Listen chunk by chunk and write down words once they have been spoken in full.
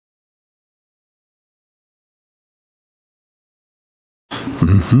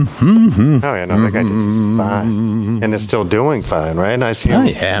Oh, yeah, no, that guy did just fine. And it's still doing fine, right? And I see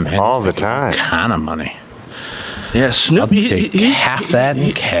him all the time. Kind of money. Yeah, Snoop. Half that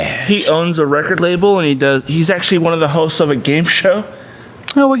in cash. He owns a record label, and he's actually one of the hosts of a game show.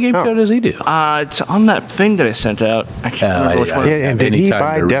 Oh, what game show does he do? It's on that thing that I sent out. I can't remember which one. Yeah, and did he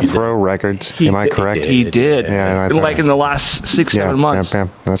buy Death Row Records? Am I correct? He did. Yeah, like in the last 6-7 months. Yeah,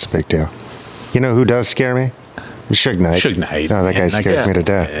 that's a big deal. You know who does scare me? Suge Knight. Suge Knight. No, that guy scares me to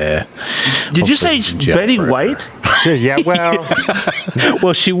death. Yeah. Did you say Betty White? Yeah, well,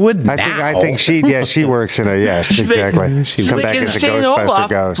 well, she would now. I think she works in a, yes, exactly. She come back as a Ghostbuster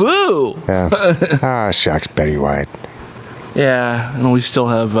ghost. Boo! Yeah. Shucks, Betty White. Yeah, and we still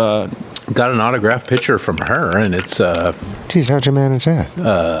have... got an autographed picture from her, and it's... Geez, how'd you manage that?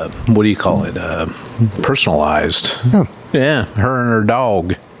 What do you call it? Personalized. Oh. Yeah, her and her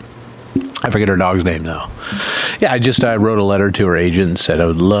dog. I forget her dog's name now. Yeah, I wrote a letter to her agent and said I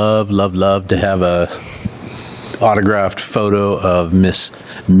would love to have a autographed photo of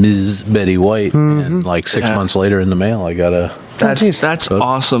Ms. Betty White. And like 6 months later in the mail, I got a... That's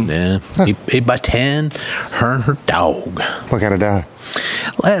awesome. Yeah, 8 by 10. Her and her dog. What kind of dog?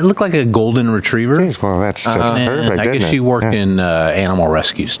 It looked like a golden retriever. Jeez, well, that's just perfect. I guess she worked in animal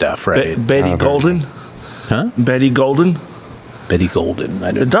rescue stuff, right? Betty Golden? Huh? Betty Golden? Betty Golden.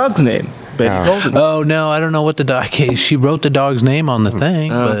 The dog's name. Betty Golden. Oh no, I don't know what the dog. She wrote the dog's name on the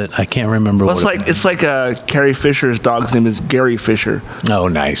thing, but I can't remember. Well, it's like Carrie Fisher's dog's name is Gary Fisher. Oh,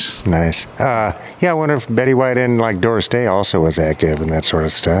 nice. Yeah, I wonder if Betty White and like Doris Day also was active and that sort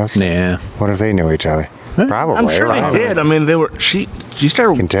of stuff. Yeah. What if they knew each other? Probably. I'm sure they did. I mean, they were. She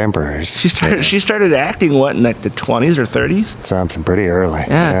started contemporaries. She started acting in like the 20s or 30s. Something pretty early.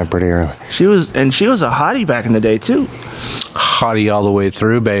 Yeah, pretty early. She was a hottie back in the day too. Hottie all the way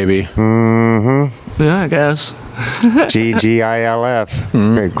through, baby. Mm-hmm. Yeah, I guess.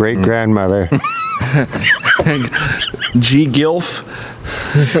 GGILF. Great grandmother. G Gilf.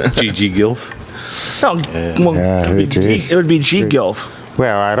 GG Gilf. No, it would be G Gilf.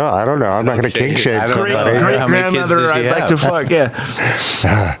 Well, I don't know. I'm not going to kink shame somebody. Great grandmother I'd like to fuck, yeah.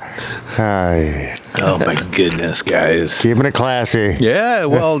 Oh my goodness, guys. Keeping it classy. Yeah,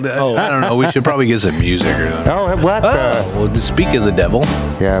 well, I don't know. We should probably get some music or something. Oh, what? Well, speak of the devil.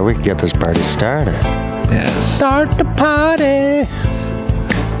 Yeah, we can get this party started. Yeah. Start the party.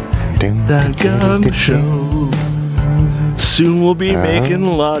 The Gong Show. Soon we'll be making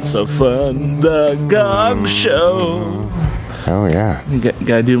lots of fun. The Gong Show. Oh, yeah.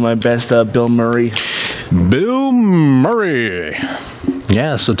 Gotta do my best, Bill Murray. Bill Murray.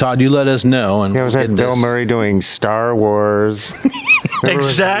 Yeah, so Todd, you let us know. And was that Bill Murray doing Star Wars?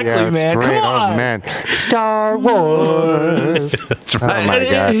 Exactly, man. Great. Come on. Oh, man. Star Wars. That's right. Oh, my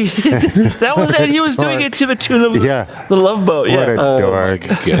God. That was it. He was doing it to the tune of The Love Boat. What a dork.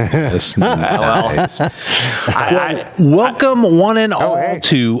 Goodness. Nice. Welcome, one and all,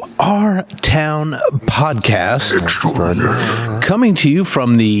 to Our Town Podcast. Coming to you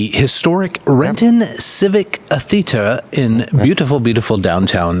from the historic Renton Civic Theater in beautiful, beautiful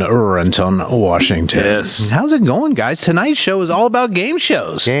downtown Renton, Washington. Yes. How's it going, guys? Tonight's show is all about game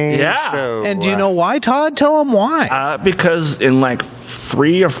shows. Game show. And do you know why, Todd? Tell them why. Because in like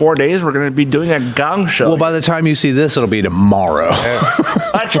 3 or 4 days, we're going to be doing a Gong Show. Well, by the time you see this, it'll be tomorrow.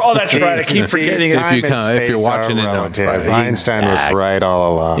 That's right. I keep forgetting. If you're watching it on Friday. Einstein was right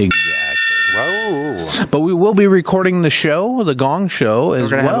all along. Exactly. Whoa. But we will be recording the show, the Gong Show,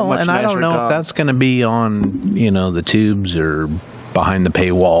 as well. And I don't know if that's going to be on, the tubes or behind the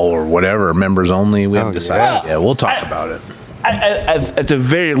paywall or whatever, members only. We haven't decided yet. We'll talk about it. At the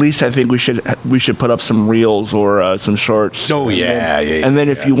very least, I think we should put up some reels or some shorts. Oh, yeah. And then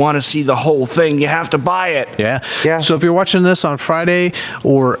if you want to see the whole thing, you have to buy it. Yeah. So if you're watching this on Friday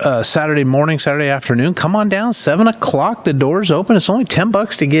or Saturday morning, Saturday afternoon, come on down, 7 o'clock. The doors open. It's only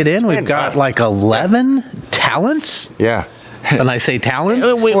 $10 to get in. We've got like 11 talents. Yeah. And I say talents?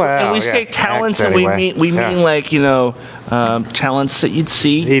 And we say talents, and we mean like, talents that you'd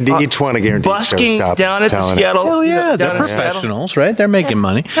see. Each one, I guarantee. Busking down at the Seattle. Oh, yeah. They're professionals, right? They're making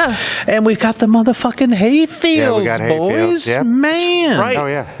money. Yeah. And we've got the motherfucking Hayfields, yeah, we got boys. Yep. Man. Right. Oh,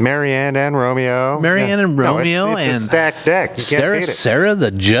 yeah. Marianne and Romeo. It's a stacked deck. Sarah,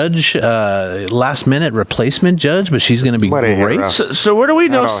 the judge, last-minute replacement judge, but she's going to be great. So where do we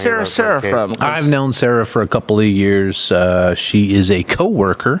know Sarah from? I've known Sarah for a couple of years. She is a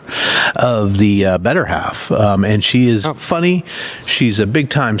co-worker of the Better Half, and she is funny. She's a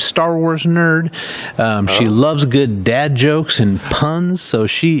big-time Star Wars nerd. She loves good dad jokes and puns, so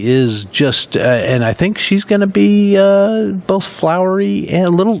she is just, and I think she's going to be both flowery and a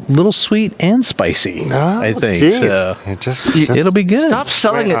little sweet and spicy. I think it'll be good. Stop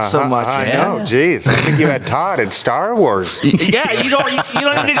selling it so much. I know, geez. I think you had Todd in Star Wars. Yeah, you don't need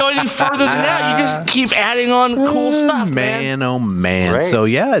to go any further than that. You just keep adding on cool stuff, man. Oh man. Great. So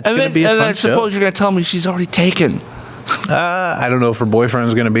yeah, it's going to be a fun I show. suppose you're going to tell me she's already taken. I don't know if her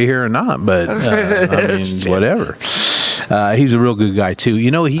boyfriend's going to be here or not, but I mean, whatever. He's a real good guy too.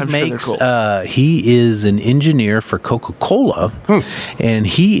 You know, he is an engineer for Coca-Cola, and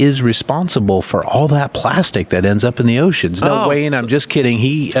he is responsible for all that plastic that ends up in the oceans. No, Wayne, I'm just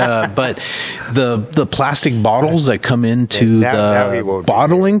kidding. But the plastic bottles that come into the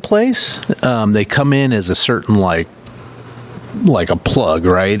bottling place, they come in as a certain like a plug,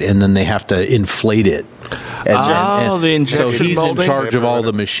 right? And then they have to inflate it. The injection so he's molding? in charge of all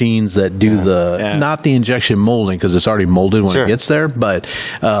the machines that do not the injection molding, because it's already molded when it gets there, but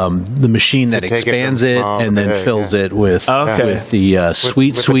the machine that expands it and then fills it with the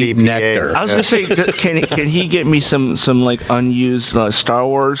sweet nectar. I was going to say, can he get me some like unused Star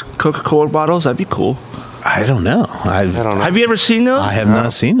Wars Coca-Cola bottles? That'd be cool. I don't know. Have you ever seen those? I have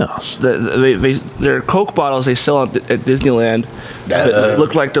not seen those. They're Coke bottles they sell at Disneyland. They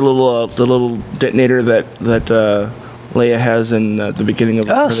look like the little detonator that Leia has in the beginning of.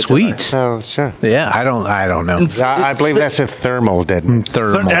 Oh, sweet! Oh, sure. Yeah, I don't know. I believe that's a thermal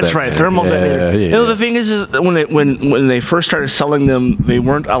detonator. That's right, thermal detonator. Yeah. You know, the thing is when they first started selling them, they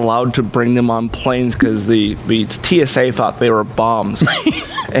weren't allowed to bring them on planes because the TSA thought they were bombs.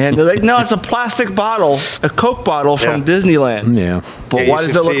 And they're like, no, it's a plastic bottle, a Coke bottle from Disneyland. Yeah. But why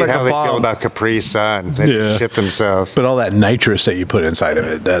does it look like a bomb? How they feel about Capri Sun. They shit themselves. But all that nitrous that you put inside of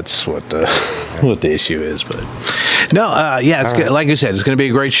it, that's what the issue is. But no, it's good. Like I said, it's going to be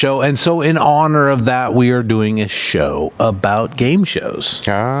a great show. And so in honor of that, we are doing a show about game shows.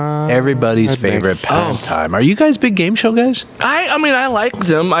 Everybody's favorite pastime. Are you guys big game show guys? I mean, I like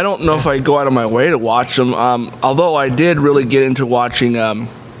them. I don't know if I go out of my way to watch them. Although I did really get into watching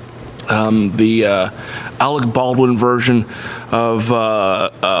the Alec Baldwin version of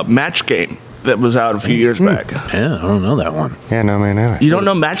Match Game that was out a few years back. Yeah, I don't know that one. Yeah, no, man, neither. You don't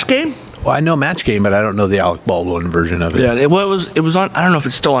know Match Game? Well, I know Match Game, but I don't know the Alec Baldwin version of it. Yeah, it was on. I don't know if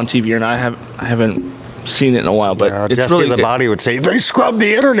it's still on TV or not. I haven't seen it in a while, but it's Jesse really the good. Body would say, they scrubbed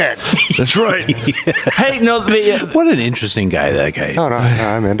the internet. That's right. Hey, no, what an interesting guy that guy is. No,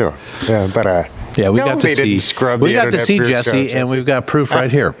 I'm into it. Yeah, but yeah, we got to see. We got to see Jesse, and we've got proof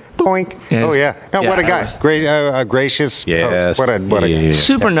right here. Boink. Yes. Oh yeah. No, what a guy. Great, gracious. Yes. What a guy.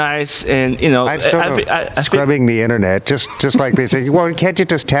 Super nice, and you know, I still know. Scrubbing the internet, just like they say. Well, can't you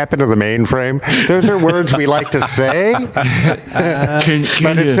just tap into the mainframe? Those are words we like to say, but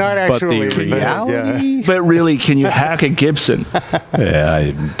it's not actually the reality. But really, can you hack a Gibson?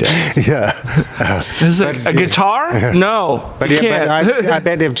 Yeah. Is it a guitar? No, but I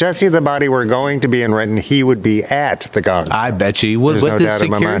bet if Jesse the Body were going to be in Renton, he would be at the Gong. I bet you would, with the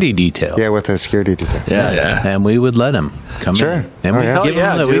security detail. Yeah, with the security detail. Yeah. And we would let him come in.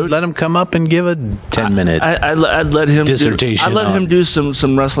 And we'd let him come up and give a 10-minute I'd let him dissertation. I'd let him do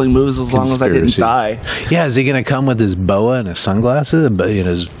some wrestling moves as long as I didn't die. Yeah, is he going to come with his boa and his sunglasses,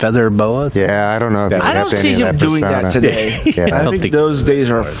 his feather boa? Yeah, I don't know. If I don't see him doing that today. I think those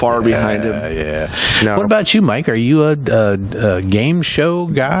days are far behind him. Yeah. No. What about you, Mike? Are you a game show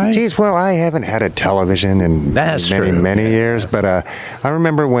guy? Geez, well, I haven't had a television in many years, but I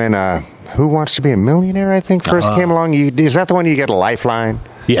remember when Who Wants to Be a Millionaire, I think, first came along. Is that the one you get a lifeline?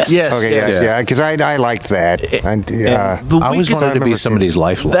 Yes. Okay, yeah, because I liked that. I always wanted to be somebody's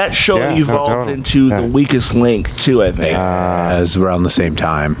lifeline. That show evolved into The Weakest Link, too, I think. As around the same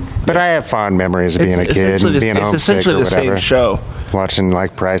time. But I have fond memories of being a kid and being homesick or whatever. It's essentially the same show. Watching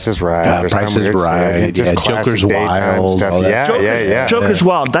like Price is Right. Price is Right. Just Joker's Wild. Stuff. Yeah. Joker's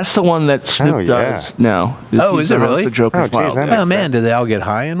Wild. That's the one that Snoop does now. Oh, is it really? Joker's Wild. Oh, man. Did they all get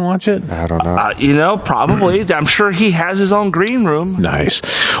high and watch it? I don't know. Probably. I'm sure he has his own green room. Nice.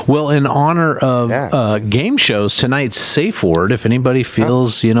 Well, in honor of game shows, tonight's safe word, if anybody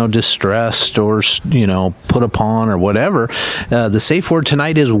feels, distressed or, put upon or whatever, the safe word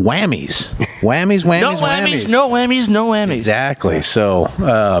tonight is whammies. Whammies. No whammies. Exactly. So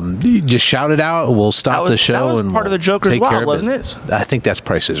you just shout it out. We'll stop the show. That was and part of the Joker's Wild, wasn't it? I think that's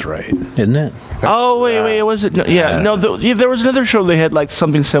Price is Right, isn't it? Wait. Was it? No, there was another show they had like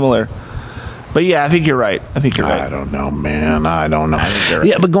something similar. But yeah, I think you're right. I don't know, man. I don't know. think you're right.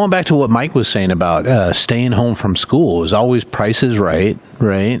 Yeah, but going back to what Mike was saying about staying home from school, it was always Price is Right?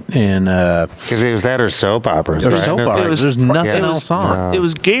 And Because it was that or soap operas, or right? soap It was operas. like- There's nothing Yeah. else on. It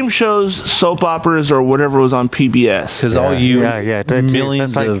was game shows, soap operas, or whatever was on PBS. Because all you That's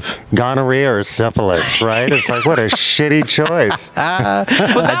millions like of... gonorrhea or syphilis, right? It's like, what a shitty choice.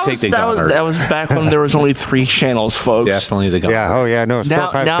 I'd take the gonorrhea. that was back when there was only 3 channels, folks. Definitely the gonorrhea. Yeah. Oh, yeah. No, it's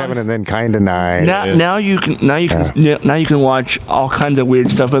Now- 4, 5, 7, and then kind of 9. Now you can watch all kinds of weird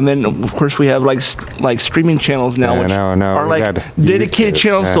stuff, and then of course we have like streaming channels now, Yeah, which no, are we like got dedicated YouTube,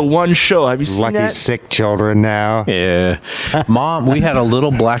 channels yeah. to one show. Have you seen Lucky that? sick children now. Yeah. Mom, we had a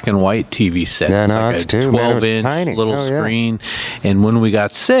little black and white TV set. Yeah, It was no, like us a too, man. It was 12-inch tiny. little Oh, yeah. screen. And when we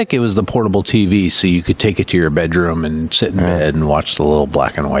got sick, it was the portable TV, so you could take it to your bedroom and sit in bed and watch the little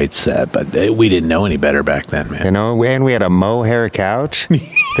black and white set. But we didn't know any better back then, man. You know, and we had a mohair couch.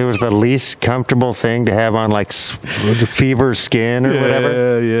 It was the least comfortable thing to have on, like, fever skin or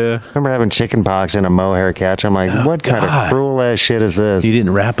whatever. Yeah. I remember having chicken pox in a mohair couch. I'm like, what kind God. of cruel ass shit is this? You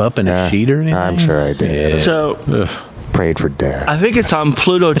didn't wrap up in a sheet or anything? I'm sure I did. Yeah. So Prayed for death. I think it's on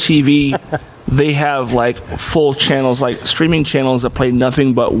Pluto TV. They have like full channels, like streaming channels that play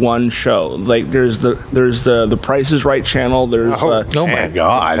nothing but one show. Like there's the Price is Right channel. There's Oh, Oh, my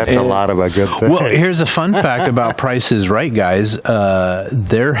God. That's a lot of a good thing. Well, here's a fun fact about Price is Right, guys.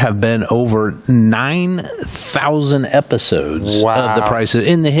 There have been over 9,000 episodes Wow. of The Price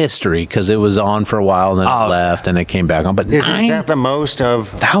in the history, because it was on for a while and then it left and it came back on. But Isn't that the most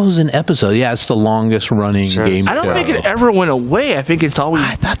of? 9,000 episodes. Yeah, it's the longest running Sure. game I don't show. think it ever went away. I think it's always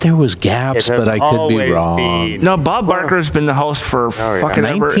I thought there was gaps, It has but I could be always wrong. been. no. Bob Barker's been the host for yeah. fucking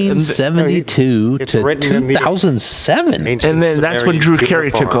ever. And 1972 It's to written in the 2007. ancient And then that's when Sumerian Drew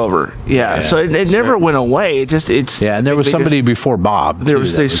Carey took uniforms. over. Yeah, so it never went away. It's Yeah, and there was they somebody before Bob. There too,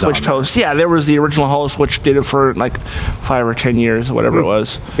 was that they was switched on hosts. Yeah, there was the original host, which did it for like 5 or 10 years, or whatever it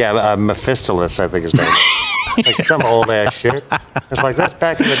was. Yeah, Mephistopheles, I think is name. Like some old ass shit. It's like that's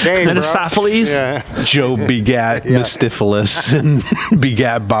back in the day, bro. Mephistopheles? Yeah, there. Joe begat Mistiphilis and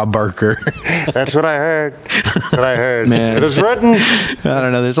begat Bob Barker. that's what I heard. That's what I heard. Man. It was written. I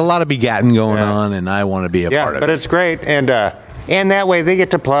don't know. There's a lot of begatting going Yeah. on, and I want to be a Yeah, part of but it. it's great, and that way they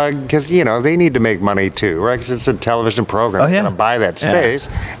get to plug because they need to make money too, right? Because it's a television program. Oh, yeah. They're gonna buy that space,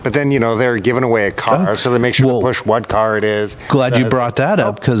 but then they're giving away a car, so they make sure Well, to push what car it is. Glad you brought that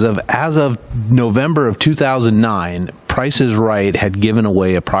up, because as of November of 2009, Price is Right had given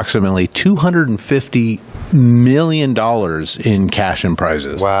away approximately $250 million in cash and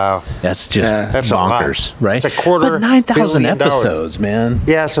prizes. Wow. That's just That's a lot. bonkers, right? It's a quarter But 9,000 billion dollars. episodes, man.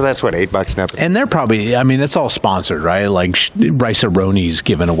 Yeah, so that's what, $8 an episode. And they're probably, I mean, it's all sponsored, right? Like Rice-A-Roni's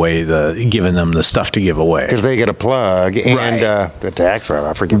giving them the stuff to give away. Because they get a plug and Right. the tax write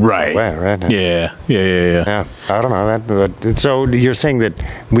off. Forget Right. right? Yeah. Yeah, I don't know that. So you're saying that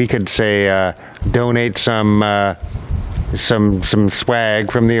we could say donate some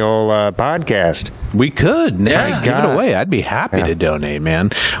swag from the old podcast. We could. Yeah. Give it God. away. I'd be happy to donate, man.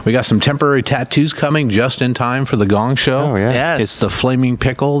 We got some temporary tattoos coming just in time for the Gong Show. Oh, yeah. Yes. It's the flaming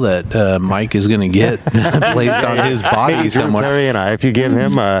pickle that Mike is going to get placed on his body Maybe Drew somewhere. Carey and I, if you give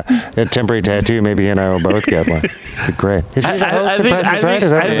him a temporary tattoo, maybe he and I will both get one. It'd be great. Is he the host of Price is Right?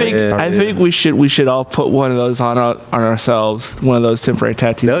 Is that what it is? I think we should all put one of those on ourselves. One of those temporary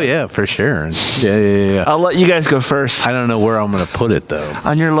tattoos. Oh, yeah, for sure. Yeah. I'll let you guys go first. I don't know where I'm going to put it, though.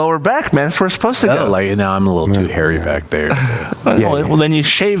 On your lower back, man. That's where it's supposed to go. Like, now I'm a little too hairy back there. Well, then you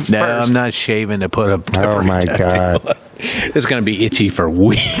shave No, first. I'm not shaving to put a Oh, temporary my tattoo. God. It's going to be itchy for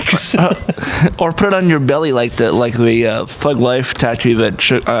weeks. Or put it on your belly like the Thug Life tattoo that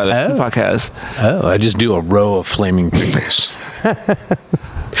Tupac has. Oh, I just do a row of flaming pickles.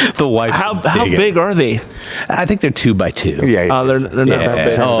 The wife. How would dig it. big are they? I think they're 2 by 2. Yeah. They're not that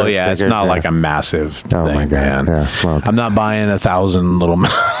big. Oh, Those yeah. It's stickers, not yeah. like a massive Oh, thing, my God. man. Yeah, well- I'm not buying 1,000 little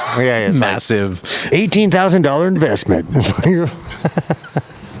Yeah, it's like- massive. $18,000 investment.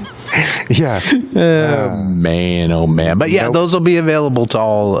 Yeah. Man, oh, man. But yeah, Nope. those will be available to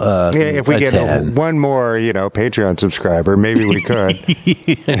all. Yeah, if we get attend. one more, Patreon subscriber, maybe we could.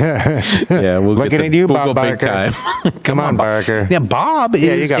 Yeah, we'll Looking get at you, we'll Bob go big Barker. time. Come on, Barker. Yeah, Bob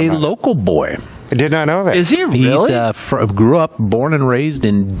Yeah, is you got a Bob. local boy. I did not know that. Is he really? He's grew up, born and raised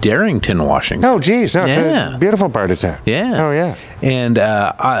in Darrington, Washington. Oh, geez. No, it's Yeah. a beautiful part of town. Yeah. Oh, yeah. And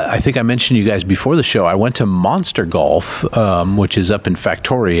I think I mentioned you guys before the show. I went to Monster Golf, which is up in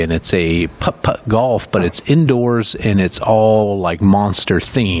Factoria, and it's a putt-putt golf, but it's indoors, and it's all like monster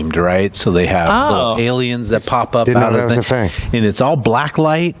themed, right? So they have little aliens that pop up Didn't out know of that the was a thing. And it's all black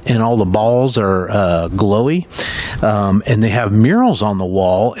light, and all the balls are glowy. And they have murals on the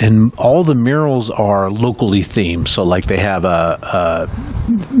wall, and all the murals are locally themed. So, like, they have a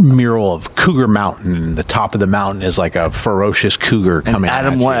mural of Cougar Mountain, and the top of the mountain is like a ferocious cougar coming at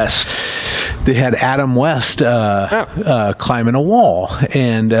Adam you. West. They had Adam West climbing a wall,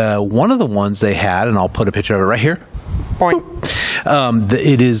 and one of the ones they had, and I'll put a picture of it right here. Point.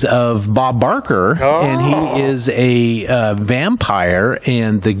 It is of Bob Barker, and he is a vampire.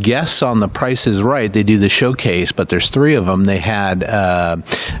 And the guests on The Price is Right, they do the showcase, but there's 3 of them. They had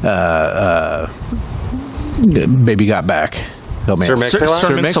Baby Got Back. Help me Sir out. Mix-a-Lot?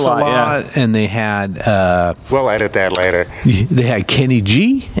 Sir Mix-a-Lot, Mix-a-Lot, and they had We'll edit that later. they had Kenny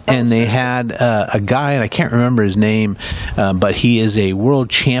G, and they had a guy, and I can't remember his name, but he is a world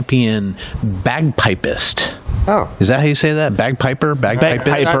champion bagpipist. Oh. Is that how you say that? Bagpiper? Bagpipist?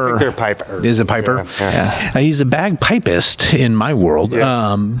 I think they're Piper. Is it Piper? Yeah. He's a bagpipist in my world.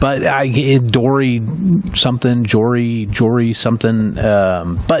 Yeah. But Dory something, Jory something.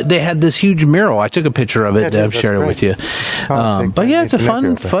 But they had this huge mural. I took a picture of it. Yeah, I've shared it that's with you. But yeah, it's a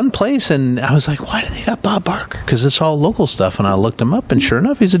fun place. And I was like, why do they got Bob Barker? Because it's all local stuff. And I looked him up, and sure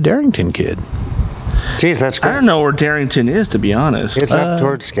enough, he's a Darrington kid. Geez, that's I great. don't know where Darrington is, to be honest. It's up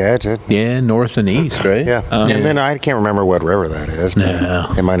towards Skagit. Yeah, north and east, right? Yeah. And then I can't remember what river that is. but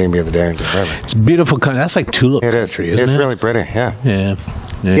No. It might even be the Darrington River. It's beautiful country. That's like tulip It is. country, isn't It's it? really pretty, yeah. Yeah.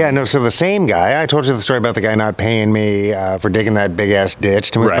 Yeah, no, so the same guy, I told you the story about the guy not paying me for digging that big-ass ditch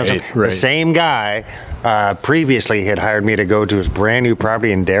to me. Right. The same guy previously had hired me to go to his brand new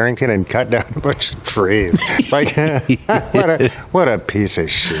property in Darrington and cut down a bunch of trees. Like, what a piece of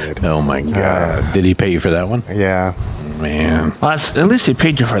shit. Oh, my God. Did he pay you for that one? Yeah, Man. Well, at least he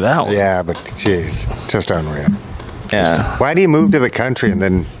paid you for that one. yeah, but geez, just unreal. Yeah. Why do you move to the country and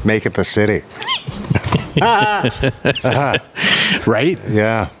then make it the city? Right?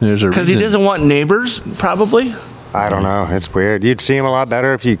 Yeah, There's a Because he reason. doesn't want neighbors, probably. I don't know. It's weird. You'd see him a lot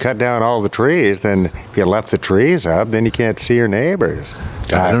better if you cut down all the trees than if you left the trees up. Then you can't see your neighbors.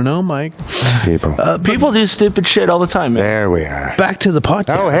 I don't know, Mike. People. People do stupid shit all the time, man. There we are. Back to the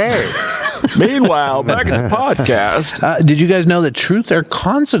podcast. Oh, hey. Meanwhile, back at the podcast. Did you guys know that Truth or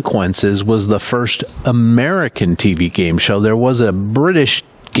Consequences was the first American TV game show? There was a British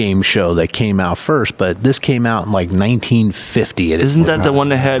game show that came out first, but this came out in like 1950. Isn't that the one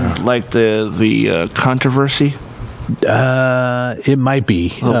that had like the controversy It might be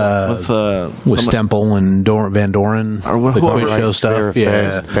with Stemple and Van Doren, Or the whoever, quiz like, show stuff.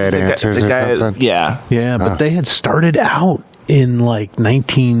 Yeah, Bad answers or something. Yeah. yeah, but they had started out in like the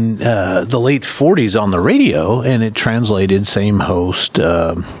late 40s on the radio, and it translated, same host,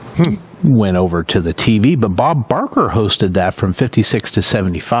 went over to the TV. But Bob Barker hosted that from 56 to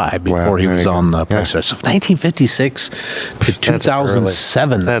 75 before Wow, he there was you go. on the Yeah. place. So 1956 to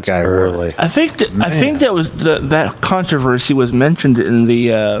 2007. That's that guy early. worked. I think that was that controversy was mentioned in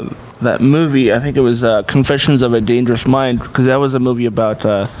the that movie. I think it was Confessions of a Dangerous Mind, because that was a movie about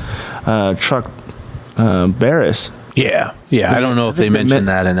Chuck Barris. Yeah. I don't know if they think they mentioned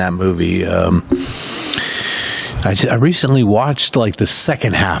meant- that in that movie. I recently watched like the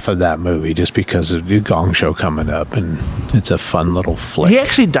second half of that movie just because of the Gong Show coming up, and it's a fun little flick. He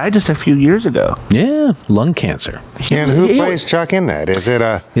actually died just a few years ago. Yeah, lung cancer. And who He- plays Chuck in that? Is it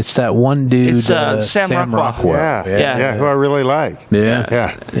It's that one dude, It's, Sam Rockwell. Yeah, who I really like. Yeah.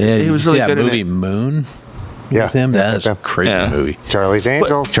 Yeah. Yeah, He you was see really that good in movie it. Moon Yeah. with him? That's Yeah. a crazy Yeah. movie. Charlie's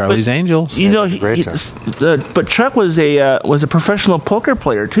Angels. Charlie's Angels. You know, Great but Chuck was a professional poker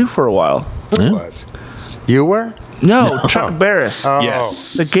player too for a while. Who Yeah. was? You were? No, Chuck Barris. Oh.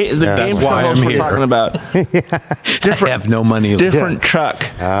 Yes. The game That's show why host I'm we're here. talking about. I have no money. Different Chuck.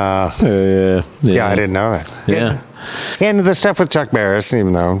 Yeah, Yeah, I didn't know that. Yeah. And the stuff with Chuck Barris,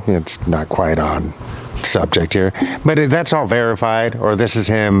 even though it's not quite on subject here, but that's all verified, or this is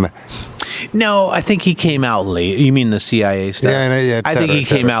him. No, I think he came out late. You mean the CIA stuff? Yeah, yeah, I think he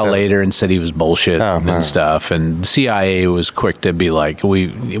came out later and said he was bullshit Oh, and man. stuff. And the CIA was quick to be like, we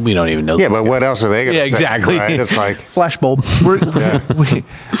don't even know. Yeah, this but guy." what else are they going to Yeah, say? exactly. Right? It's like, flashbulb.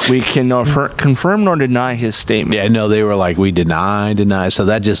 we can confirm nor deny his statement. Yeah, no, they were like, we deny. So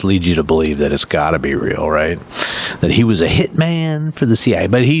that just leads you to believe that it's got to be real, right? That he was a hitman for the CIA.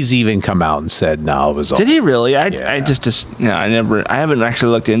 But he's even come out and said, no, it was all. Did he really? I Yeah. just I haven't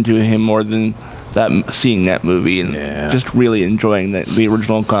actually looked into him more than seeing that movie and just really enjoying the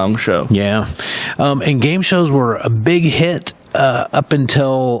original Gong Show. Yeah. And game shows were a big hit up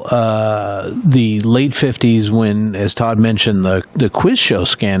until the late 50s when, as Todd mentioned, the quiz show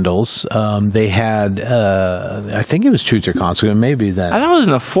scandals. They had, I think it was Truth or Consequence, maybe then. I thought it was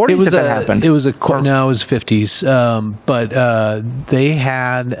in the 40s that happened. It was no, it was 50s. But they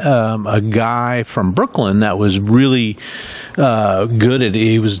had a guy from Brooklyn that was really good at it.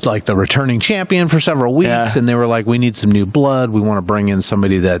 He was like the returning champion for several weeks, and they were like, we need some new blood. We want to bring in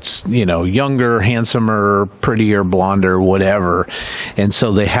somebody that's, younger, handsomer, prettier, blonder, whatever. And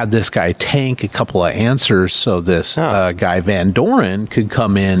so they had this guy tank a couple of answers so this guy Van Doren could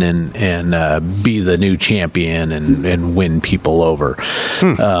come in and be the new champion and win people over.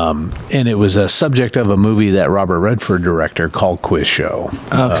 And it was a subject of a movie that Robert Redford directed called Quiz Show.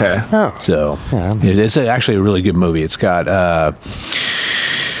 Okay. So it's actually a really good movie. It's got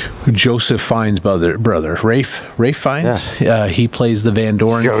Joseph Fiennes' brother, Rafe Fiennes. Yeah. He plays the Van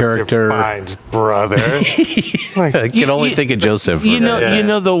Doren character. Joseph Fiennes' brother. I can only think of Joseph. You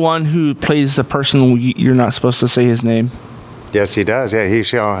know the one who plays the person you're not supposed to say his name? Yes, he does. Yeah, he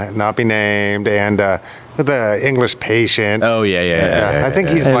shall not be named. And the English patient. Oh, yeah. I think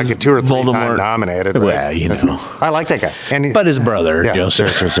he's like a 2 or 3 Voldemort. time nominated. Right? Well, I like that guy. And but his brother,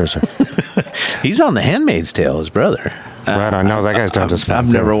 Joseph. Sure. He's on The Handmaid's Tale, his brother. Right, I know that guy's done this.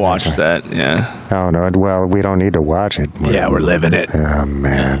 I've never watched that. Yeah. Oh no. Well, we don't need to watch it. We're living it. Oh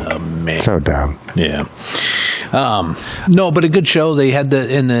man. So dumb. Yeah. No, but a good show. They had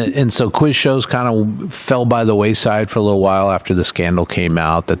and so quiz shows kind of fell by the wayside for a little while after the scandal came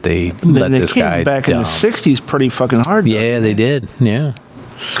out that they let this guy came back in the 60s pretty fucking hard. Yeah, they did. Yeah.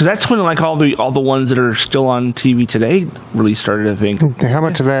 Because that's when like all the ones that are still on TV today really started, I think. How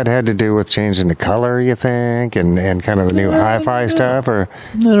much of that had to do with changing the color, you think, and kind of the new hi-fi stuff, or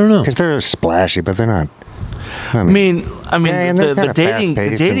I don't know, because they're splashy, but they're not. I mean, the dating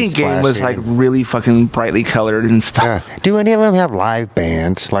game was like really fucking brightly colored and stuff. Yeah. Do any of them have live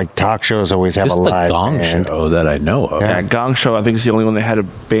bands? Like talk shows always have just a live the Gong band. Show that I know of. Yeah, Gong Show I think is the only one that had a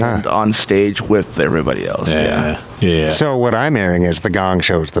band on stage with everybody else. Yeah. So what I'm hearing is the Gong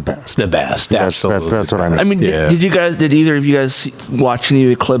Show is the best. The best. Absolutely. That's what I mean. I mean, did either of you guys watch any of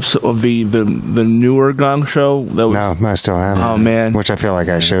the clips of the newer Gong Show? No, I still haven't. Oh man, which I feel like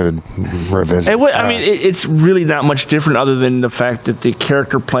I should revisit. I mean, it's really not much different other than the fact that the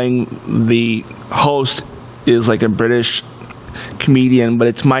character playing the host is like a British comedian, but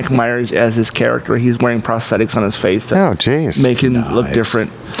it's Mike Myers as his character. He's wearing prosthetics on his face to make him look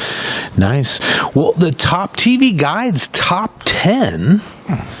different. Nice. Well, the top TV Guide's top 10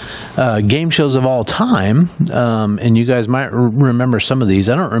 game shows of all time, and you guys might remember some of these.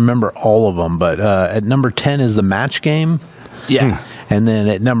 I don't remember all of them, but at number 10 is the Match Game. Yeah. And then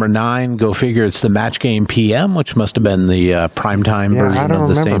at number 9, go figure, it's the Match Game PM, which must have been the primetime version of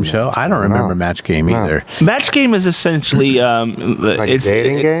the same show. I don't remember Match Game either. Match Game is essentially like a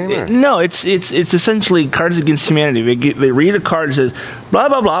dating game? No, it's essentially Cards Against Humanity. They read a card that says blah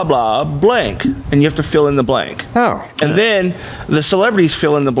blah blah blah blank, and you have to fill in the blank. Oh, and then the celebrities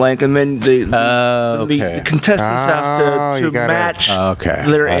fill in the blank, and then the contestants have to match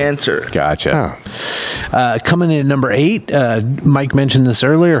their answer. Gotcha. Coming in at number 8, Mike mentioned this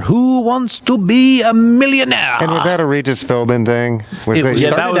earlier. Who Wants to Be a Millionaire? And was that a Regis Philbin thing?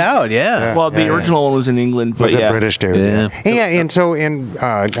 Started out. Well, the original one was in England, but was a British dude. Yeah, and so I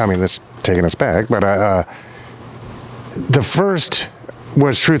mean, this is taking us back, but the first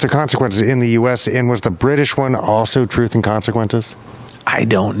was Truth or Consequences in the U.S., and was the British one also Truth and Consequences? I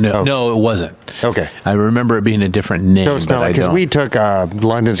don't know. Oh. No, it wasn't. Okay. I remember it being a different name. So it's not like, because we took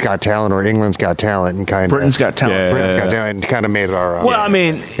London's Got Talent or England's Got Talent and kind of... Britain's Got Talent. Britain's Got Talent and kind of made it our own. Well, I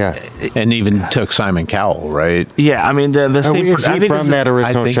mean... And even took Simon Cowell, right? Yeah, I mean, the same... Is he from that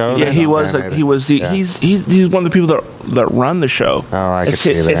original show? Yeah, he was. He's one of the people that run the show. Oh, I could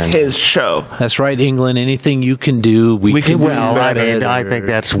see that. It's his show. That's right, England. Anything you can do, we can do. Well, I think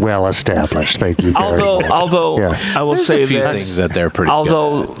that's well established. Thank you very much. Although I will say a few things that they're pretty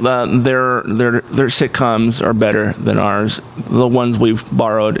although their sitcoms are better than ours, the ones we've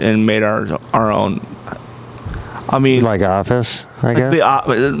borrowed and made our own. I mean, like Office, I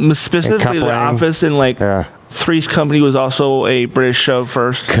guess. Specifically The Office, and Three's Company was also a British show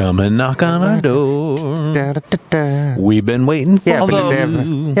first. Come and knock on our door. for. Da, da, da, da. We've been waiting for Yeah, but Although- they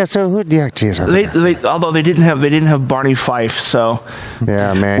have, yeah. So who? Yeah, geez. I They, forgot. although they didn't have Barney Fife, so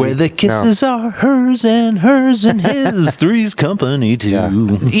Yeah, man. Where the kisses are hers and his. Three's company too.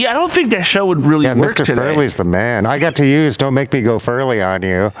 yeah, I don't think that show would really Yeah, work Mr. today. Furley's the man. I got to use "Don't Make Me Go Furley" on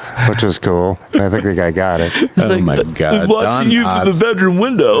you, which was cool. I think the guy got it. Oh my God. Don Watching you through the Knotts. bedroom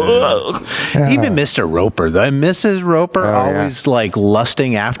window. Ugh. Even Mr. Roper, though. Mrs. Roper Oh, yeah. always like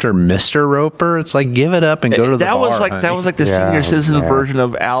lusting after Mr. Roper. It's like give it up and go to the that bar. was like the Yeah, senior citizen yeah. version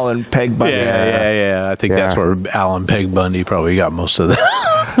of Al and Peg Bundy. Yeah. I think that's Yeah. where Alan Peg Bundy probably got most of that.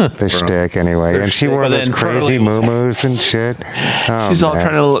 The shtick, anyway. And she wore But those then crazy Furley was- moo-moos and shit. Oh, She's all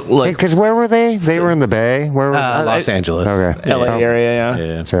trying to look like Because where were they? They were in the Bay. Where? Los Angeles. Okay. LA Oh, area, yeah.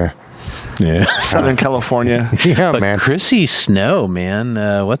 Yeah. Sure. Yeah. Southern California. Yeah, But man. Chrissy Snow, man,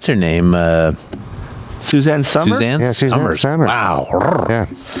 what's her name? Suzanne Summers? Suzanne Yeah, Suzanne Summers. Summers. Wow. Yeah.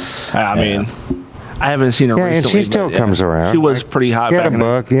 I mean, I haven't seen her Yeah, and recently. she still but, yeah. comes around. She was pretty hot She had back a in the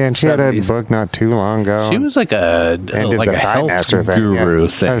book. Yeah, and she had a 70s. book not too long ago. She was like a did like the a Thigh health Master thing, guru yeah.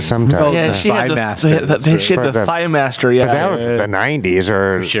 thing. Oh, sometimes. Oh, Yeah, Yeah. she had Thigh the, Master. she had For the the- Thigh Master, yeah. But that was the 90s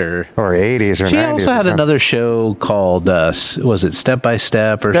or Sure. or 80s or She 90s. also or had something. another show called was it Step by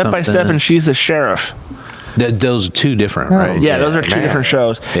Step or Step something? by Step, and she's the sheriff. Those are two different, right? Yeah, those are two man. different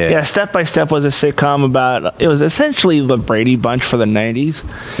shows. Yeah. Yeah. Step by Step was a sitcom about. It was essentially the Brady Bunch for the '90s.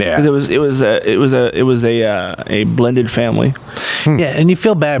 Yeah. 'Cause it was a blended family. Yeah, and you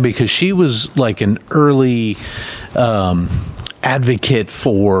feel bad because she was like an early advocate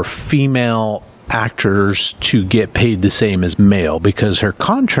for female actors to get paid the same as male because her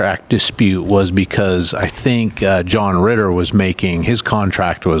contract dispute was because I think John Ritter was making his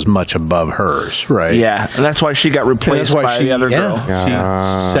contract was much above hers, right? Yeah, and that's why she got replaced by the other girl. She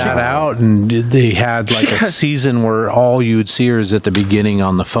sat out and they had like a season where all you would see her is at the beginning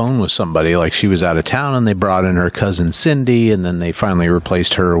on the phone with somebody. Like she was out of town and they brought in her cousin Cindy and then they finally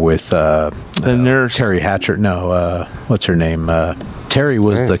replaced her with The nurse. Terry Hatcher. No, what's her name? Terry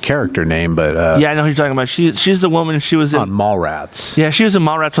was the character name, but Yeah, I know who you're talking about. She's the woman. She was on in. Mallrats. Yeah, she was in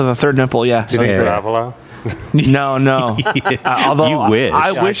Mallrats with a third nipple. Yeah. Jimmy Yeah. Garoppolo? No. Although You wish.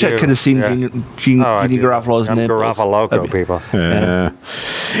 I wish I do. could have seen Yeah. Jeannie I do. Garofalo's I'm nipples. Garofaloco, people.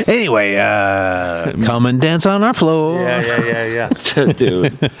 Anyway, come and dance on our floor. Yeah.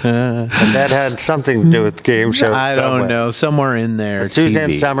 Dude. And that had something to do with game shows. I don't somewhere. know. Somewhere in there. Suzanne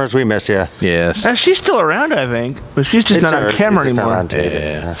TV. Summers, we miss you. Yes. She's still around, I think, but she's just not on camera She's just not anymore. on TV.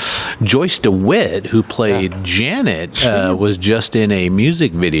 Yeah. Joyce DeWitt, who played Janet, was just in a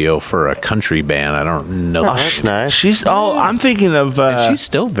music video for a country band. I don't know. That's nice. She's. Oh, I'm thinking of. She's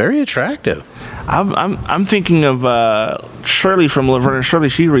still very attractive. I'm thinking of Shirley from Laverne and Shirley.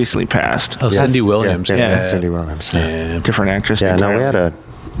 She recently passed. Oh, Cindy Williams. Yeah, Cindy Williams. Yeah. Different actress. Yeah, no, entirely.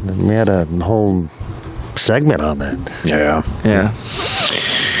 we had a whole segment on that. Yeah. Yeah.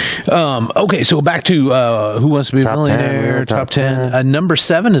 Okay, so back to Who Wants to Be a Top 10, Millionaire? we were Top top 10. 10. Number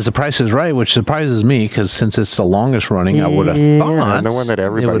 7 is The Price is Right, which surprises me because since it's the longest running, I would have thought the one that it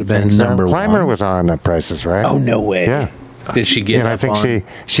everybody would have been thinks number of. Clymer 1. was on Prices, right? Oh, no way. Yeah. Did she get And I up think on-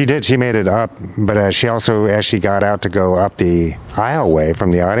 she did. She made it up, but she also, as she got out to go up the aisleway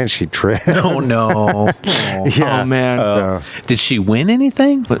from the audience, she tripped. Oh, no. Yeah. Oh man. Did she win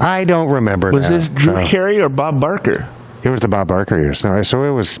anything? I don't remember. Was now, this Drew so. Carey or Bob Barker? It was the Bob Barker years. No, so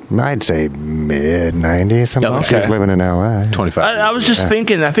it was, I'd say mid 90s. Something. Okay. She was living in L.A. 25. I was just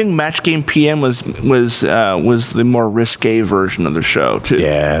thinking. I think Match Game PM was the more risque version of the show too.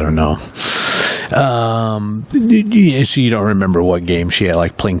 Yeah, I don't know. So you don't remember what game she had,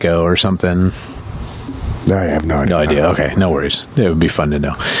 like Plinko or something? I have no idea. No idea. Okay, no worries. It would be fun to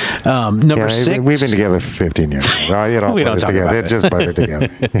know. Number Yeah, 6. we've been together for 15 years. Well, it all We don't blurs talk together. about It it. just blurred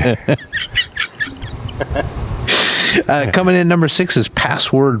together. Coming in number 6 is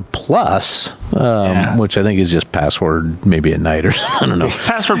Password Plus, which I think is just password maybe at night or I don't know.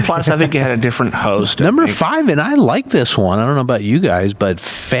 Password Plus. I think it had a different host. I Number think. 5, and I like this one. I don't know about you guys, but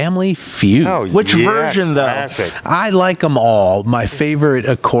Family Feud. Oh, Which yeah, version, though? Classic. I like them all. My favorite,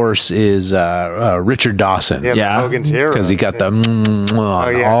 of course, is Richard Dawson. Yeah. Hogan's Hero. Because he got the on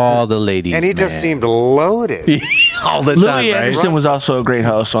yeah. all the ladies. And he just man. seemed loaded. all the Louis time, right? Anderson was also a great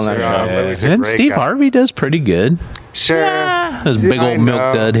host on that Yeah. show. Louis is a And great Steve guy. Harvey does pretty good. Sure. His big I old milk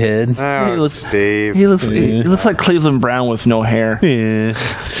know. dud head. Oh, He looks- Steve. He looks like Cleveland Brown with no hair. Yeah.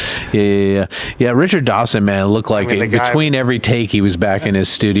 Yeah. Richard Dawson, man, it looked like the guy- between every take, he was back in his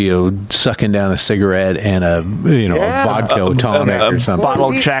studio sucking down a cigarette and a vodka tonic or something. bottle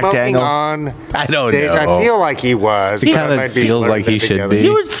Was he of Jack smoking Daniels. On I don't stage? know. I feel like he was. It but I kinda might be feels like blurring he them should together. be.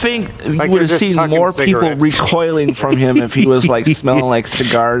 You would think you Like would they're have just seen tucking more people cigarettes. recoiling from him if he was like smelling like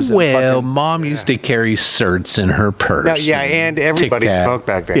cigars. and Well, fucking- Mom used to carry certs in her purse. No, yeah, and everybody Tic Tac. smoked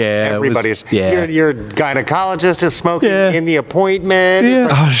back then. Yeah, it was- everybody's. yeah. Your gynecologist is smoking Yeah. in the appointment. Yeah.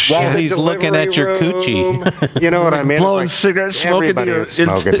 Like, Oh, shit. while the He's looking at your delivery room. coochie. You know what I mean? It's Blowing cigarettes, smoking everybody your- was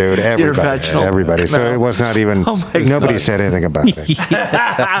smoking, dude. your Everybody, vaginal- everybody. So No. it was not even. Oh my nobody God. said anything about it.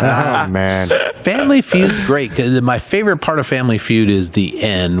 Oh man. Family Feud's great. 'Cause my favorite part of Family Feud is the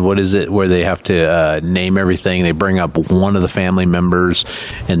end. What is it? Where they have to name everything. They bring up one of the family members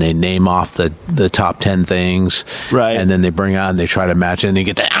and they name off the top 10 things. Right. And then they bring out and they try to match it and they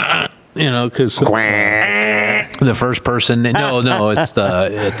get to, because the first person. No, it's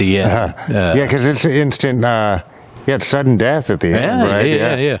at the end. Yeah, because it's instant. It's sudden death at the end,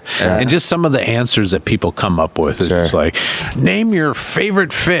 right? Yeah. And just some of the answers that people come up with. It's Sure. just like, name your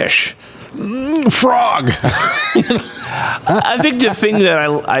favorite fish. Frog. I think the thing that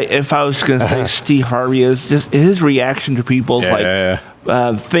I if I was going to say Steve Harvey is just his reaction to people's Yeah.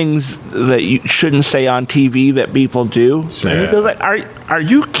 things that you shouldn't say on TV that people do. And he goes like, "Are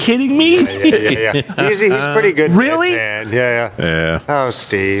you kidding me?" Yeah. He's pretty good. Really? Man. Yeah. Yeah. Oh,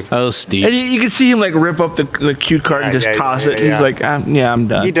 Steve. Oh, Steve. And you can see him like rip up the cue card and just toss it. yeah. He's like, I'm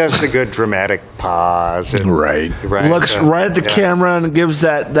done. He does the good dramatic pause. And, Right. Looks right at the camera and gives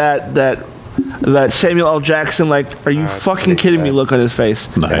that Samuel L. Jackson like, "Are you fucking kidding me?" look on his face.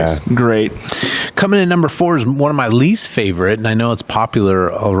 Nice. Yeah. Great. Coming in number 4 is one of my least favorite, and I know it's popular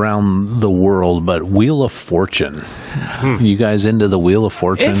around the world, but Wheel of Fortune. You guys into the Wheel of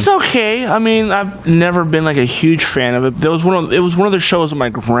Fortune? It's okay. I mean, I've never been like a huge fan of it. It was one of the shows that my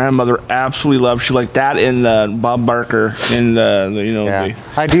grandmother absolutely loved. She liked that and Bob Barker and Yeah.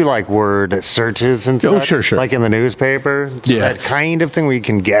 I do like word searches and Oh, stuff. sure. Like in the newspaper. So Yeah. that kind of thing where you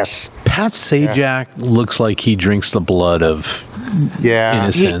can guess. Pat Sajak looks like he drinks the blood of Yeah.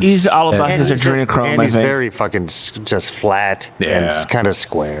 innocence. He's all about And his he's just- adrenochrome. and I he's think. very fucking just flat Yeah. and kind of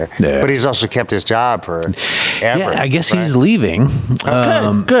square. Yeah. But he's also kept his job for ever. Yeah, I guess he's right? leaving.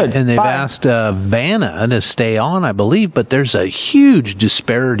 Good. And they've Bye. asked Vanna to stay on, I believe, but there's a huge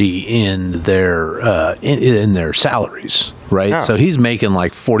disparity in their in their salaries. Right, Oh. so he's making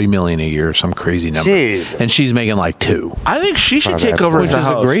like $40 million a year, some crazy number, Jeez. and she's making like $2 million. I think she should Oh, take that's over cool. as Which the is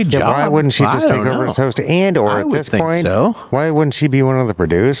a host. great Yeah, job. why wouldn't she I just take don't over know. as host? And or I at would this think point, so. why wouldn't she be one of the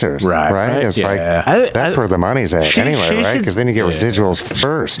producers? Right. Right. It's Yeah. like that's where the money's at she anyway, right? should- Because then you get residuals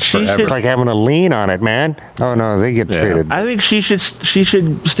first. She Forever. should- It's like having a lien on it, man. Oh no, they get treated. I think she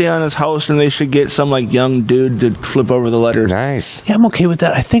should stay on as host, and they should get some like young dude to flip over the letters. Nice. Yeah, I'm okay with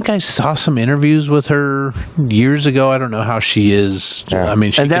that. I think I saw some interviews with her years ago. I don't know how she is. Yeah. I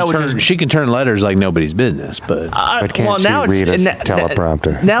mean, And that would she can turn letters like nobody's business, but But can't she now read a it's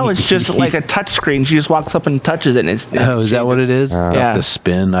teleprompter? Now it's just like a touch screen. She just walks up and touches it. And it's, oh, is that what it is? Yeah. The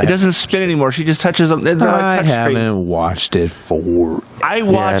spin. It doesn't spin anymore. She just touches. It's not I a touch screen. haven't watched it for. I Yeah,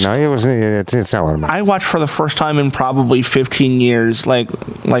 watched. no, it was. It's not one of mine. I watched for the first time in probably 15 years, like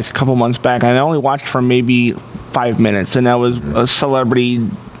a couple months back. And I only watched for maybe 5 minutes, and that was a celebrity,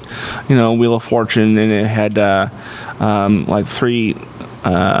 Wheel of Fortune, and it had like 3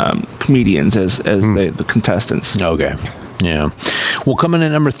 comedians as the contestants. Okay. Yeah. Well, coming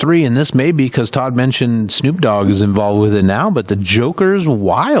in number 3, and this may be because Todd mentioned Snoop Dogg is involved with it now, but the Joker's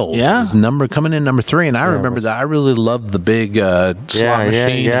Wild Yeah. is coming in number 3, and I remember that. I really loved the big slot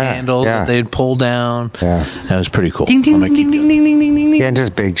machine handle that they'd pull down. Yeah. That was pretty cool. Ding ding I'm ding gonna ding keep ding ding ding ding ding. Yeah,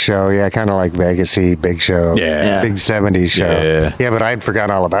 just Big Show. Yeah, kind of like Vegas-y Big Show. Yeah. Big 70s show. Yeah. But I'd forgotten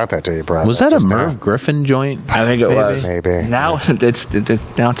all about that till you brought Was it up that a just now. Merv Griffin joint? I think it was. Maybe. Now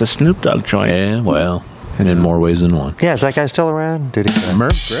it's a Snoop Dogg joint. Yeah, well, and in more ways than one. Yeah, is that guy still around? Did he?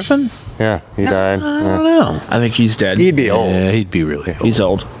 Merv Griffin? Yeah, he died. I don't Yeah. know. I think he's dead. He'd be old. Yeah, he'd be really old. He's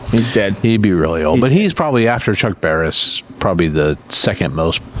old. He's dead. He'd be really old. But he's probably, after Chuck Barris, probably the second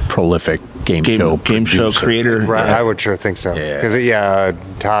most prolific game show producer. creator. Right, I would sure think so. Yeah. Because,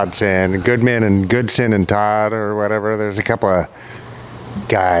 Toddson, Goodman and Goodson and Todd or whatever, there's a couple of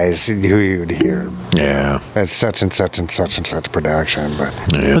guys who you'd hear Yeah. at such and such and such and such production. But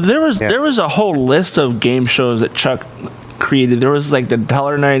Yeah. But there was a whole list of game shows that Chuck created. There was like the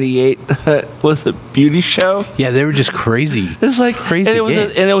 $1.98 was a beauty show. Yeah, they were just crazy. It's like Crazy and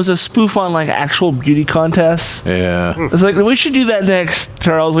game. it was a spoof on like actual beauty contests. Yeah. It's like we should do that next,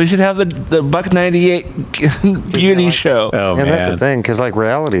 Charles. We should have the $1.98 beauty show. Oh, and man. that's the thing, because like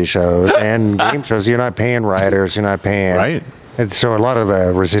reality shows and game shows, you're not paying writers, you're not paying. Right. And so a lot of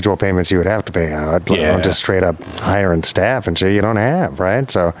the residual payments you would have to pay out, just straight up hiring staff and shit, you don't have,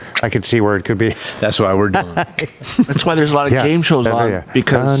 right? So I could see where it could be. That's why we're doing it. That's why there's a lot of Yeah, game shows that's on, right, yeah.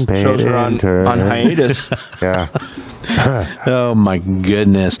 because Unpaid shows are on intern. hiatus. Yeah. Oh my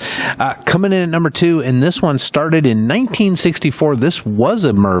goodness. Coming in at number 2, and this one started in 1964. This was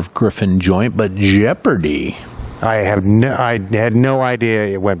a Merv Griffin joint, but Jeopardy! I had no idea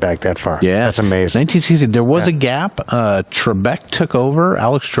it went back that far. Yeah. That's amazing. 1960. There was a gap. Trebek took over.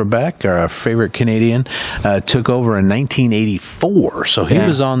 Alex Trebek, our favorite Canadian, took over in 1984. So he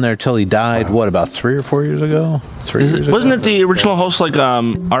was on there till he died, what, about 3 or 4 years ago? 3 years ago? Wasn't it the original host, like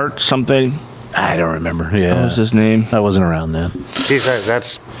Art something? I don't remember. Yeah. What was his name? I wasn't around then. Jeez,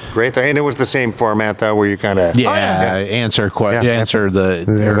 that's great. And it was the same format, though, where you kind of... Yeah. Answer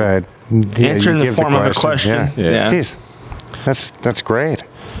the Answer in the form of a question. Yeah. Jeez, that's great.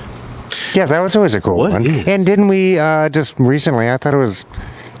 Yeah, that was always a cool one. And didn't we just recently, I thought it was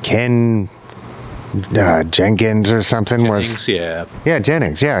Ken Jenkins or something.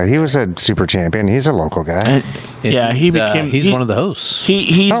 Jennings. Yeah, he was a super champion. He's a local guy. He's one of the hosts.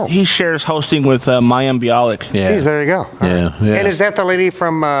 He shares hosting with Mayim Bialik. Yeah. Jeez, there you go. Yeah. And is that the lady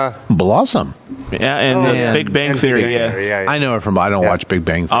from... Blossom. Yeah, and Big Bang Theory. Yeah. I know her from. I don't watch Big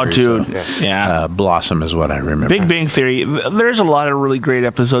Bang Theory. Oh, dude. So, Blossom is what I remember. Big Bang Theory. There's a lot of really great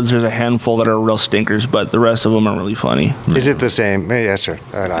episodes. There's a handful that are real stinkers, but the rest of them are really funny. Is it the same? Yeah, sure.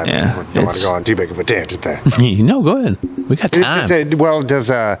 I don't want to go on too big of a tangent there. No, go ahead. We got time. Well,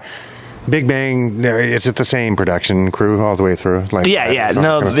 does Big Bang? Is it the same production crew all the way through? Like,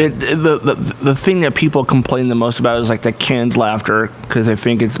 No, the thing that people complain the most about is like the canned laughter, because I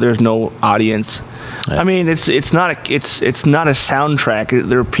think there's no audience. I mean, it's not a soundtrack.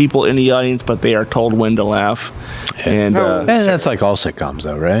 There are people in the audience, but they are told when to laugh. And that's like all sitcoms,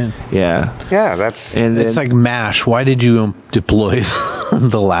 though, right? Yeah. Yeah, that's... And it's like MASH. Why did you deploy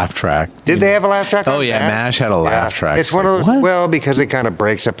the laugh track? Did they have a laugh track? Oh, yeah, MASH had a laugh track. It's one of those... What? Well, because it kind of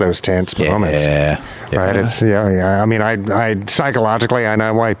breaks up those tense moments. Yeah. Right? It's... I mean, I psychologically, I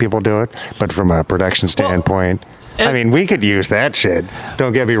know why people do it, but from a production standpoint... I mean, we could use that shit.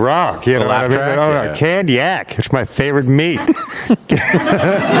 Don't get me wrong. You know what I mean? Track, canned yak. It's my favorite meat.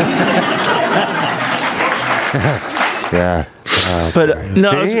 Yeah. But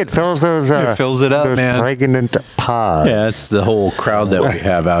no, see, it fills those. It fills it up, those man. pregnant pods. Yeah, that's the whole crowd that we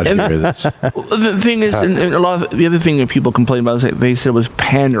have out here. The thing is, and a lot of the other thing that people complain about is they said it was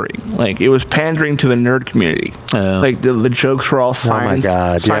pandering. Like, it was pandering to the nerd community. Like the jokes were all science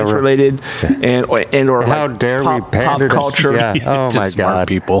related, and or how like dare we pander pop culture? Yeah. Oh my God,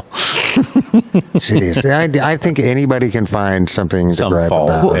 people. Jeez, I think anybody can find something to gripe